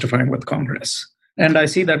testifying with Congress. And I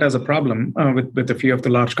see that as a problem with a few of the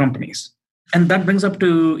large companies. And that brings up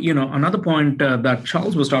to another point that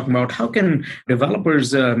Charles was talking about. How can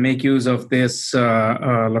developers make use of this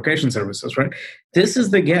location services, right? This is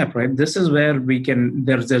the gap, right? This is where we can.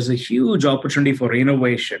 There's a huge opportunity for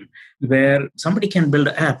innovation, where somebody can build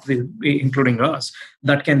an app, including us,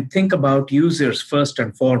 that can think about users first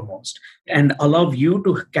and foremost, and allow you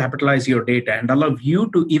to capitalize your data and allow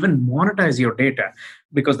you to even monetize your data,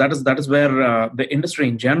 because that is where the industry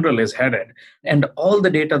in general is headed. And all the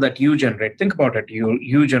data that you generate, think about it,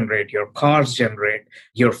 you generate, your cars generate,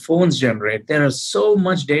 your phones generate. There is so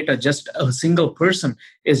much data just a single person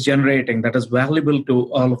is generating that is valuable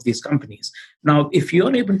to all of these companies. Now, if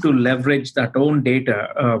you're able to leverage that own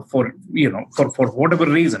data for whatever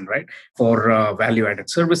reason, right, for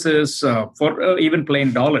value-added services, for even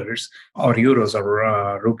plain dollars or euros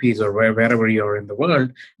or rupees or wherever you're in the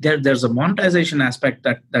world, there's a monetization aspect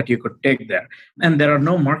that you could take there. And there are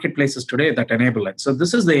no marketplaces today that enable it. So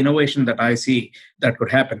this is the innovation that I see that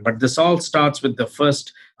could happen. But this all starts with the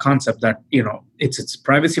first concept that, it's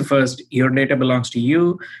privacy first. Your data belongs to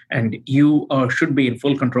you, and you should be in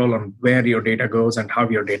full control on where your data goes and how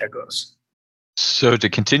your data goes. So to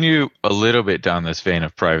continue a little bit down this vein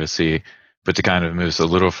of privacy, but to kind of move a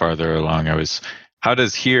little farther along, how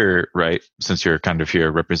does here, right, since you're kind of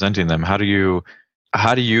here representing them, how do you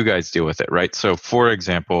guys deal with it, right? So for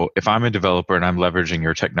example, if I'm a developer and I'm leveraging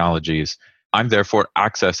your technologies, I'm therefore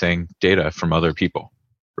accessing data from other people,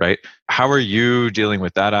 right? How are you dealing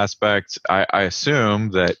with that aspect? I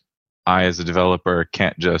assume that I, as a developer,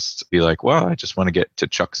 can't just be like, well, I just want to get to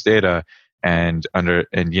Chuck's data and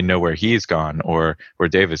where he's gone or where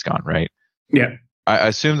Dave has gone, right? Yeah. I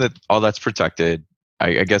assume that all that's protected.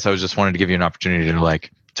 I guess I was just wanted to give you an opportunity to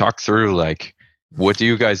talk through what do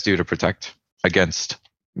you guys do to protect against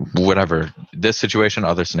whatever this situation,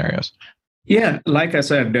 other scenarios? Yeah, like I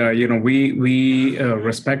said, we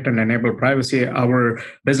respect and enable privacy. Our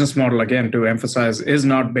business model, again, to emphasize, is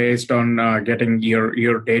not based on getting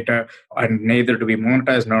your data, and neither do we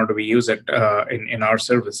monetize nor do we use it in our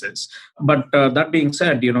services. But that being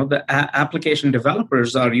said, the application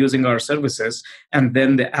developers are using our services, and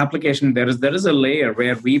then the application there is a layer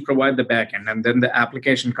where we provide the backend, and then the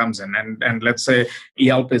application comes in, and let's say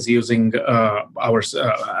Yelp is using ours.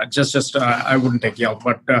 I wouldn't take Yelp,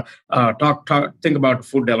 but think about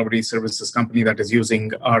food delivery services company that is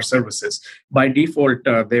using our services. By default,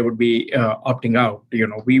 they would be opting out.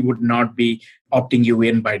 We would not be opting you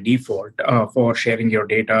in by default for sharing your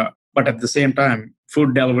data. But at the same time,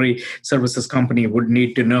 food delivery services company would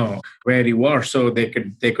need to know where you are, so they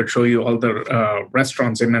could show you all the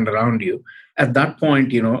restaurants in and around you. At that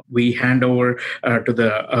point, we hand over to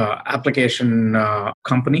the application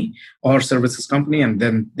company or services company, and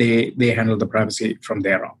then they handle the privacy from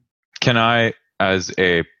there on. Can I, as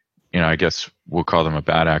a, I guess we'll call them a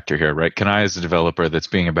bad actor here, right? Can I, as a developer that's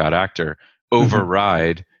being a bad actor,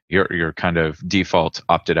 override your kind of default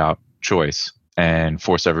opted out choice and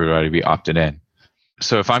force everybody to be opted in?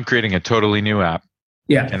 So if I'm creating a totally new app,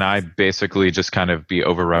 can I basically just kind of be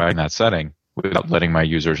overriding that setting without letting my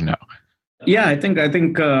users know? Yeah, I think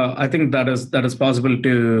that is possible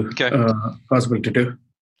to possible to do.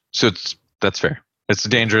 So that's fair. It's a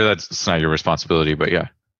danger. That's not your responsibility, but yeah.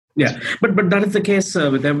 Yeah, but that is the case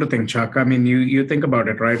with everything, Chuck. I mean, you think about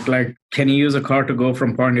it, right? Can you use a car to go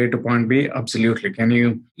from point A to point B? Absolutely. Can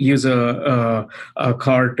you use a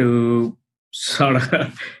car to sort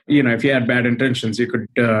of, if you had bad intentions, you could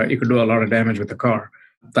do a lot of damage with the car.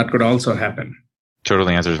 That could also happen.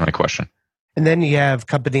 Totally answers my question. And then you have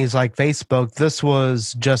companies like Facebook. This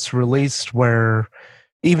was just released where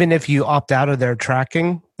even if you opt out of their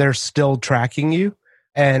tracking, they're still tracking you.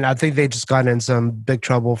 And I think they just got in some big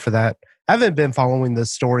trouble for that. I haven't been following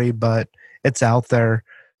this story, but it's out there.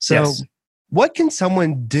 So what can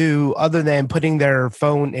someone do other than putting their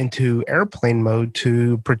phone into airplane mode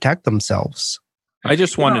to protect themselves? I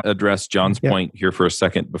just want to address John's point here for a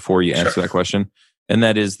second before you answer that question. And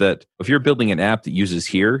that is that if you're building an app that uses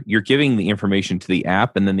here, you're giving the information to the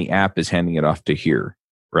app, and then the app is handing it off to here,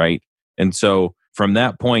 right? And so from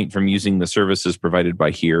that point, from using the services provided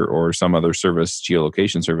by here or some other service,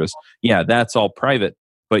 geolocation service, that's all private,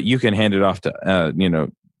 but you can hand it off to,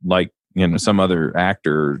 some other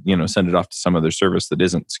actor, send it off to some other service that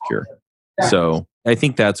isn't secure. So I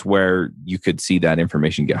think that's where you could see that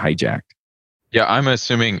information get hijacked. Yeah, I'm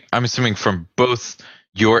assuming from both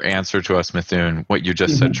your answer to us, Mithun, what you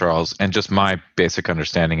just said, Charles, and just my basic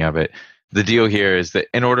understanding of it, the deal here is that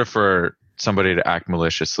in order for somebody to act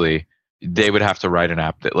maliciously, they would have to write an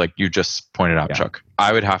app that, like you just pointed out, Chuck.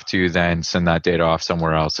 I would have to then send that data off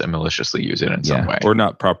somewhere else and maliciously use it in some way. Or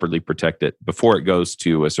not properly protect it before it goes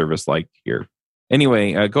to a service like here.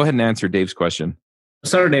 Anyway, go ahead and answer Dave's question.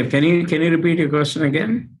 Sorry, Dave, can you repeat your question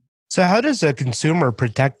again? So how does a consumer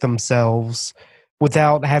protect themselves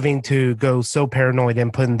without having to go so paranoid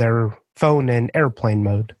and putting their phone in airplane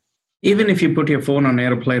mode? Even if you put your phone on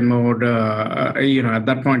airplane mode, at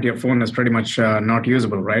that point, your phone is pretty much not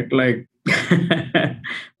usable, right?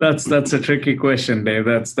 That's a tricky question, Dave.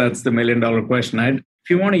 That's the $1 million question. If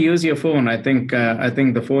you want to use your phone, I think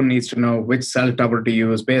the phone needs to know which cell tower to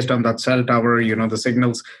use. Based on that cell tower, the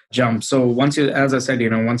signals jump. So once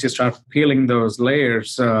you start peeling those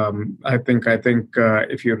layers, I think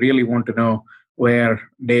if you really want to know where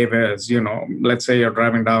Dave is, let's say you're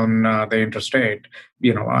driving down the interstate.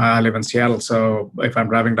 I live in Seattle, so if I'm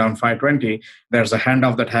driving down 520, there's a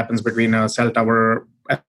handoff that happens between a cell tower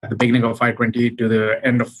at the beginning of 520 to the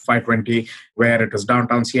end of 520, where it is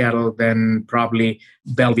downtown Seattle, then probably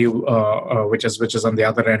Bellevue, which is on the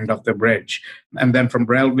other end of the bridge. And then from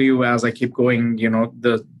Bellevue, as I keep going,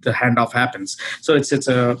 the handoff happens. So it's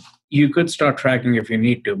a you could start tracking if you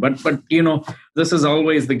need to. But this is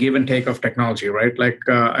always the give and take of technology, right? Like,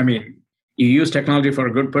 you use technology for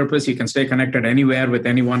a good purpose. You can stay connected anywhere with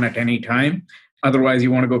anyone at any time. Otherwise, you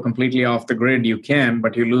want to go completely off the grid, you can,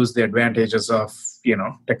 but you lose the advantages of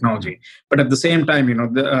technology. But at the same time,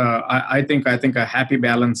 I think a happy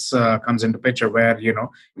balance comes into picture where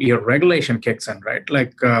your regulation kicks in, right?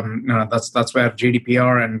 Like that's where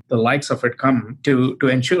GDPR and the likes of it come to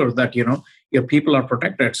ensure that your people are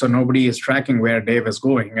protected, so nobody is tracking where Dave is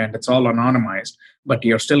going, and it's all anonymized. But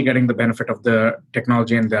you're still getting the benefit of the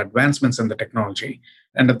technology and the advancements in the technology.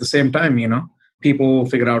 And at the same time, people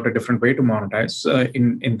figure out a different way to monetize.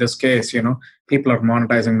 In this case, people are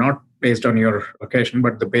monetizing not based on your location,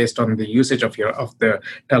 but based on the usage of the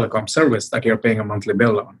telecom service that you're paying a monthly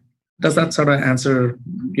bill on. Does that sort of answer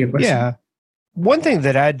your question? Yeah. One thing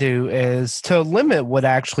that I do is to limit what I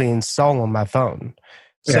actually install on my phone.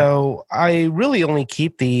 So I really only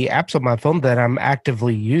keep the apps on my phone that I'm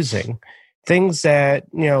actively using. Things that,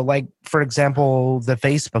 like, for example, the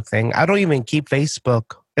Facebook thing. I don't even keep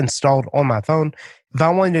Facebook installed on my phone. If I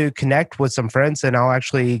want to connect with some friends, then I'll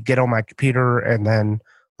actually get on my computer and then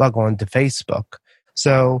log on to Facebook.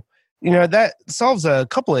 So, that solves a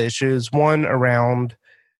couple of issues. One, around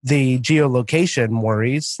the geolocation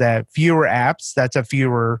worries, that fewer apps, that's a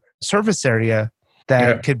fewer surface area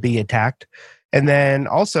that could be attacked. And then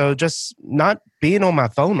also just not being on my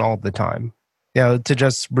phone all the time, to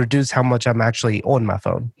just reduce how much I'm actually on my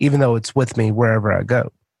phone, even though it's with me wherever I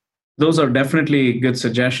go. Those are definitely good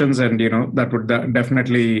suggestions, and that would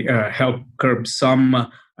definitely help curb some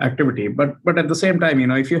activity. But at the same time,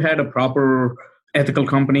 if you had a proper ethical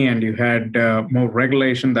company and you had more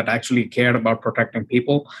regulation that actually cared about protecting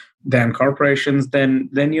people than corporations, then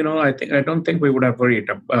I don't think we would have worried.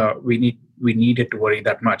 We needed to worry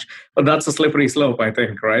that much. But that's a slippery slope, I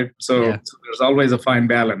think, right? So there's always a fine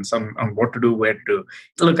balance on what to do, where to do.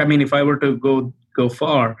 Look, if I were to go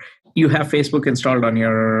far, you have Facebook installed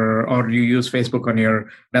or you use Facebook on your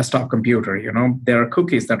desktop computer. There are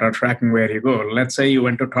cookies that are tracking where you go. Let's say you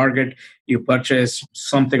went to Target, you purchased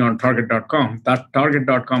something on Target.com. That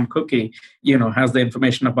Target.com cookie, has the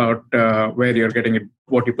information about where you're getting it,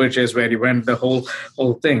 what you purchased, where you went, the whole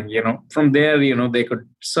thing. From there, they could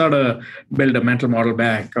sort of build a mental model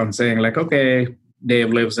back on saying like, okay,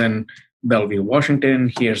 Dave lives in Bellevue,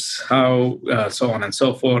 Washington. Here's how, so on and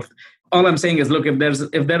so forth. All I'm saying is, look, if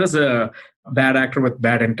there is a bad actor with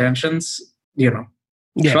bad intentions,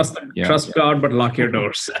 trust God, but lock your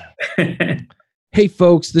doors. Hey,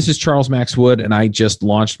 folks, this is Charles Max Wood, and I just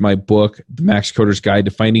launched my book, The Max Coder's Guide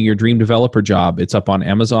to Finding Your Dream Developer Job. It's up on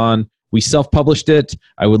Amazon. We self-published it.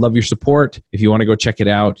 I would love your support. If you want to go check it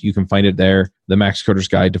out, you can find it there, The Max Coder's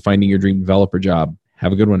Guide to Finding Your Dream Developer Job.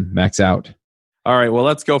 Have a good one. Max out. All right, well,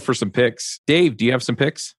 let's go for some picks. Dave, do you have some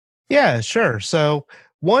picks? Yeah, sure. So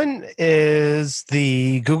one is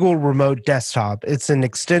the Google Remote Desktop. It's an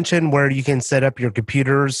extension where you can set up your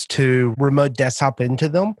computers to remote desktop into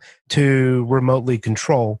them to remotely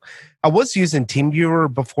control. I was using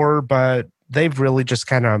TeamViewer before, but they've really just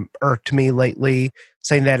kind of irked me lately,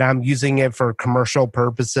 saying that I'm using it for commercial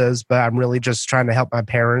purposes, but I'm really just trying to help my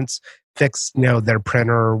parents fix, their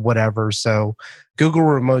printer or whatever. So Google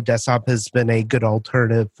Remote Desktop has been a good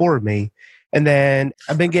alternative for me. And then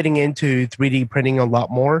I've been getting into 3D printing a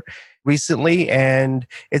lot more recently. And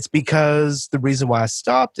it's because the reason why I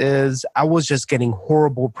stopped is I was just getting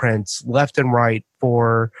horrible prints left and right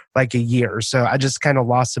for like a year. So I just kind of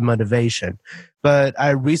lost the motivation. But I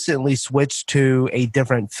recently switched to a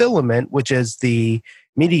different filament, which is the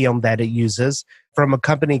medium that it uses, from a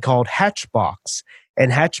company called Hatchbox.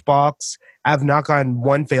 And Hatchbox, I've not gotten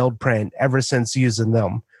one failed print ever since using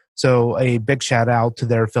them. So a big shout out to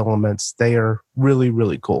their filaments. They are really,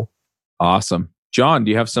 really cool. Awesome. John,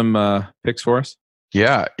 do you have some picks for us?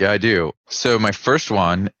 Yeah, I do. So my first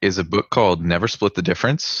one is a book called Never Split the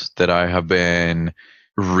Difference that I have been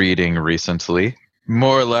reading recently.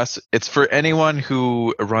 More or less, it's for anyone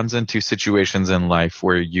who runs into situations in life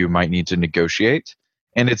where you might need to negotiate.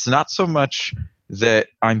 And it's not so much that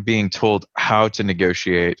I'm being told how to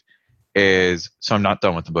negotiate so I'm not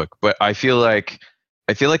done with the book, but I feel like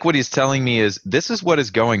what he's telling me is this is what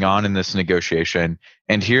is going on in this negotiation,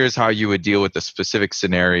 and here's how you would deal with the specific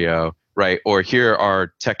scenario, right? Or here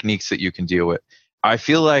are techniques that you can deal with. I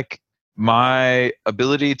feel like my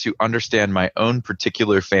ability to understand my own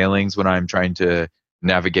particular failings when I'm trying to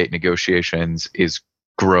navigate negotiations is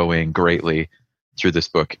growing greatly through this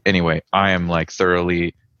book. Anyway, I am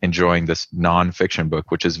thoroughly enjoying this nonfiction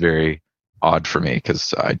book, which is very odd for me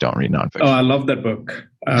because I don't read nonfiction. Oh, I love that book.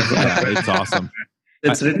 It's awesome.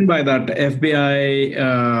 It's written by that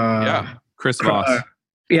FBI. Chris Voss.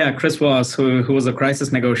 Yeah, Chris Voss, who was a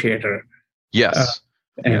crisis negotiator. Yes.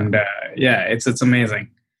 It's amazing.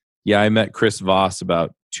 Yeah, I met Chris Voss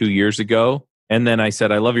about 2 years ago. And then I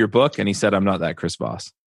said, I love your book. And he said, I'm not that Chris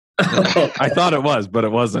Voss. I thought it was, but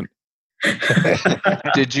it wasn't.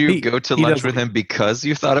 Did you go to lunch with him because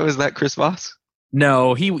you thought it was that Chris Voss?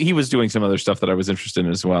 No, he was doing some other stuff that I was interested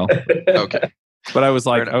in as well. Okay. But I was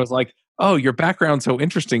like, oh, your background's so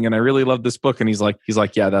interesting, and I really love this book. And he's like,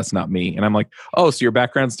 yeah, that's not me. And I'm like, oh, so your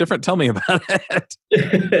background's different? Tell me about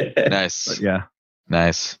it. Nice. But yeah.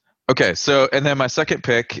 Nice. Okay. So, and then my second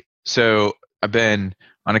pick. So I've been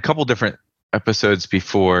on a couple different episodes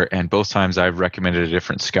before, and both times I've recommended a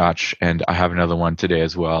different scotch, and I have another one today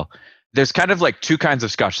as well. There's kind of like two kinds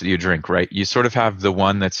of scotch that you drink, right? You sort of have the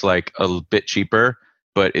one that's like a bit cheaper,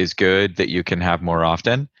 but is good that you can have more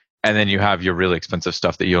often. And then you have your really expensive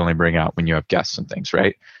stuff that you only bring out when you have guests and things,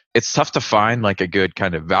 right? It's tough to find like a good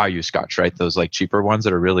kind of value scotch, right? Those like cheaper ones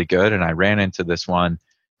that are really good. And I ran into this one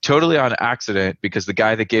totally on accident because the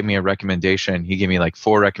guy that gave me a recommendation, he gave me like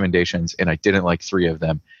 4 recommendations and I didn't like 3 of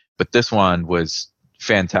them. But this one was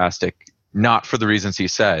fantastic, not for the reasons he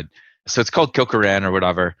said. So it's called Kilkerran or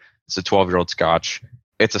whatever. It's a 12-year-old scotch.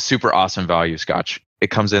 It's a super awesome value scotch. It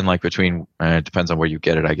comes in like between, it depends on where you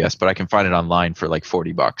get it, I guess, but I can find it online for like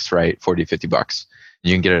 $40, right? $40, $50.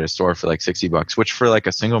 You can get it at a store for like $60, which for like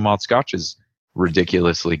a single malt scotch is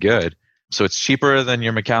ridiculously good. So it's cheaper than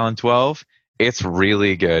your Macallan 12. It's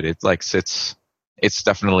really good. It like sits, it's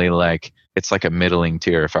definitely like, it's like a middling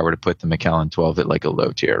tier if I were to put the Macallan 12 at like a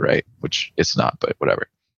low tier, right? Which it's not, but whatever.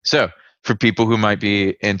 So for people who might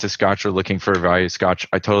be into scotch or looking for a value scotch,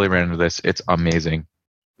 I totally ran into this. It's amazing.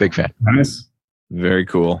 Big fan. Nice. Very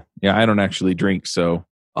cool. Yeah, I don't actually drink, so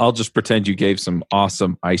I'll just pretend you gave some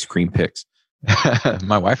awesome ice cream picks.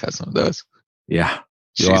 My wife has some of those. Yeah.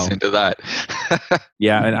 She's into that.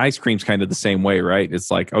 Yeah, and ice cream's kind of the same way, right?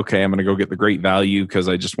 It's like, okay, I'm going to go get the great value because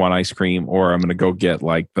I just want ice cream, or I'm going to go get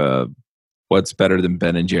like the what's better than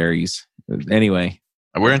Ben and Jerry's. Anyway.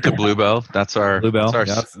 We're into Bluebell. That's our Bluebell.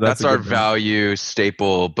 That's our value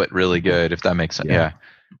staple, but really good, if that makes sense. Yeah.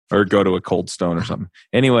 Or go to a Cold Stone or something.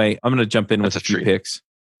 Anyway, I'm going to jump in with a few picks.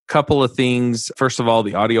 Couple of things. First of all,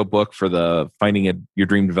 the audiobook for the Finding Your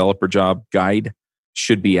Dream Developer Job guide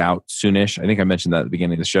should be out soonish. I think I mentioned that at the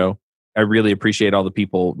beginning of the show. I really appreciate all the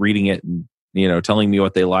people reading it and, telling me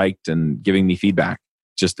what they liked and giving me feedback.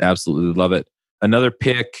 Just absolutely love it. Another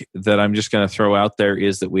pick that I'm just going to throw out there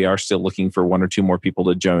is that we are still looking for 1 or 2 more people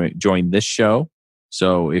to join this show.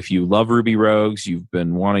 So if you love Ruby Rogues, you've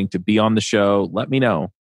been wanting to be on the show, let me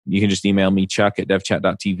know. You can just email me,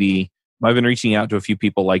 chuck@devchat.tv. I've been reaching out to a few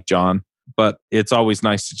people like John, but it's always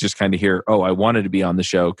nice to just kind of hear, oh, I wanted to be on the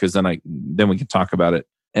show, because then we can talk about it.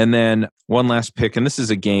 And then one last pick, and this is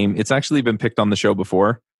a game. It's actually been picked on the show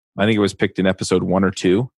before. I think it was picked in episode 1 or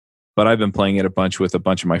 2, but I've been playing it a bunch with a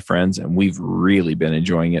bunch of my friends, and we've really been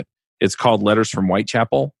enjoying it. It's called Letters from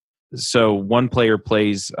Whitechapel. So one player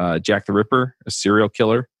plays Jack the Ripper, a serial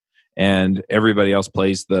killer, and everybody else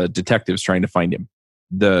plays the detectives trying to find him.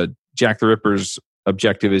 The Jack the Ripper's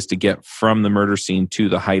objective is to get from the murder scene to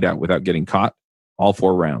the hideout without getting caught, all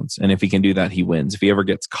 4 rounds. And if he can do that, he wins. If he ever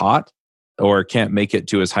gets caught or can't make it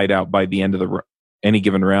to his hideout by the end of any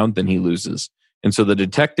given round, then he loses. And so the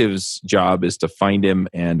detective's job is to find him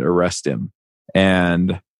and arrest him.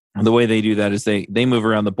 And the way they do that is they move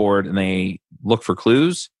around the board and they look for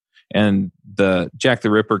clues. And the Jack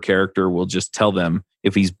the Ripper character will just tell them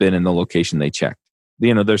if he's been in the location they checked.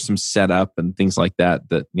 There's some setup and things like that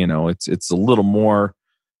it's a little more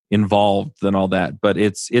involved than all that, but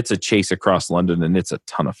it's a chase across London and it's a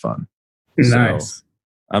ton of fun. Nice. So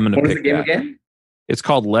I'm going to pick the game that. Again? It's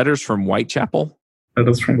called Letters from Whitechapel.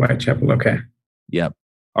 Letters from Whitechapel. Okay. Yep.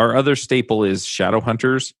 Our other staple is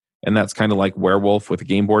Shadowhunters, and that's kind of like Werewolf with a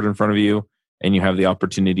game board in front of you, and you have the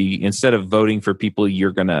opportunity, instead of voting for people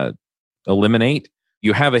you're going to eliminate,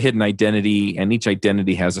 you have a hidden identity, and each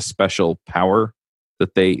identity has a special power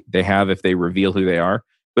that they have if they reveal who they are.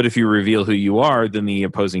 But if you reveal who you are, then the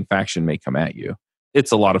opposing faction may come at you.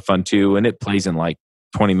 It's a lot of fun too, and it plays in like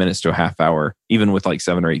 20 minutes to a half hour, even with like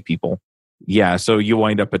 7 or 8 people. Yeah, so you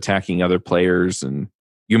wind up attacking other players, and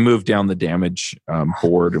you move down the damage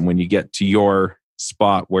board, and when you get to your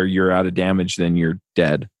spot where you're out of damage, then you're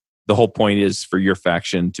dead. The whole point is for your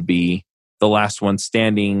faction to be the last one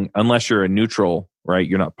standing, unless you're a neutral, right?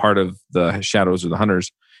 You're not part of the shadows or the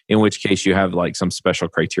hunters, in which case you have like some special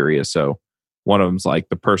criteria. So one of them's like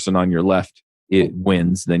the person on your left, it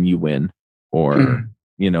wins, then you win. Or,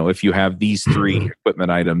 if you have these 3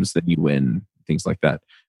 equipment items, then you win, things like that.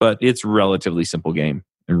 But it's a relatively simple game.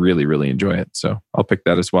 I really, really enjoy it. So I'll pick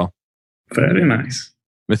that as well. Very nice.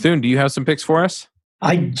 Mithun, do you have some picks for us?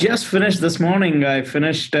 I just finished this morning. I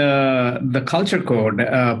finished The Culture Code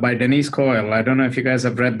by Denise Coyle. I don't know if you guys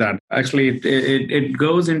have read that. Actually, it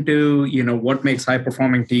goes into, what makes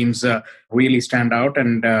high-performing teams really stand out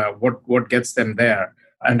and what gets them there.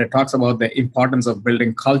 And it talks about the importance of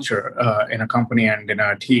building culture in a company and in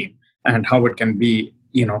a team and how it can be,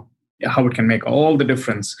 how it can make all the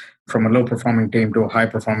difference from a low-performing team to a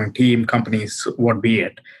high-performing team, companies, what be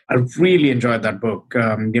it. I really enjoyed that book,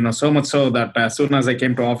 so much so that as soon as I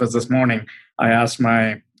came to office this morning, I asked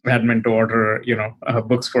my admin to order,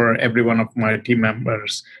 books for every one of my team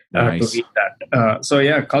members to read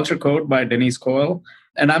that. Culture Code by Denise Coyle.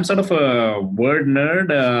 And I'm sort of a word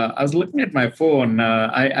nerd. I was looking at my phone.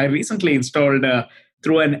 I recently installed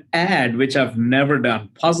through an ad, which I've never done,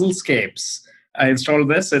 Puzzlescapes. I installed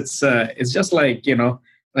this. It's just like,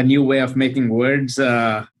 a new way of making words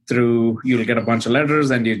you'll get a bunch of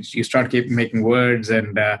letters and you start making words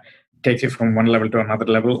and takes you from one level to another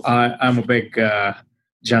level. I'm a big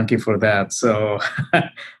junkie for that. So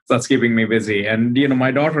that's keeping me busy. And,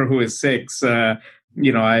 my daughter who is 6, I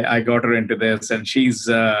got her into this and she's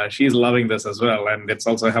loving this as well. And it's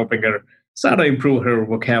also helping her sort of improve her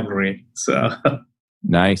vocabulary. So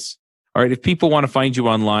nice. All right. If people want to find you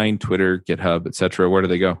online, Twitter, GitHub, etc., where do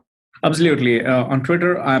they go? Absolutely. On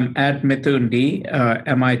Twitter, I'm at Mithun D,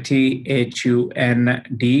 MITHUND.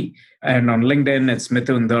 And on LinkedIn, it's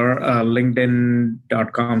Mithun Dhar,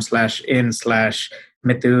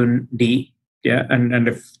 linkedin.com/in/MithunD. Yeah. And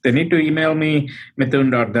if they need to email me,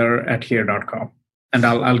 mithun.dhar@here.com. And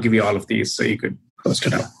I'll give you all of these so you could post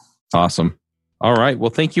it up. Awesome. All right. Well,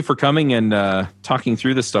 thank you for coming and talking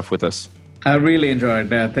through this stuff with us. I really enjoyed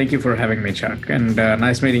that. Thank you for having me, Chuck. And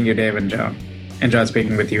nice meeting you, Dave and John. Enjoyed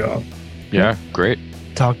speaking with you all. Yeah, great.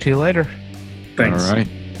 Talk to you later. Thanks. All right.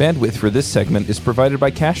 Bandwidth for this segment is provided by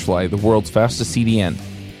CacheFly, the world's fastest CDN.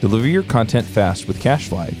 Deliver your content fast with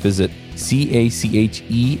CacheFly. Visit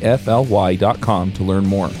CACHEFLY.com to learn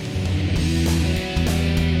more.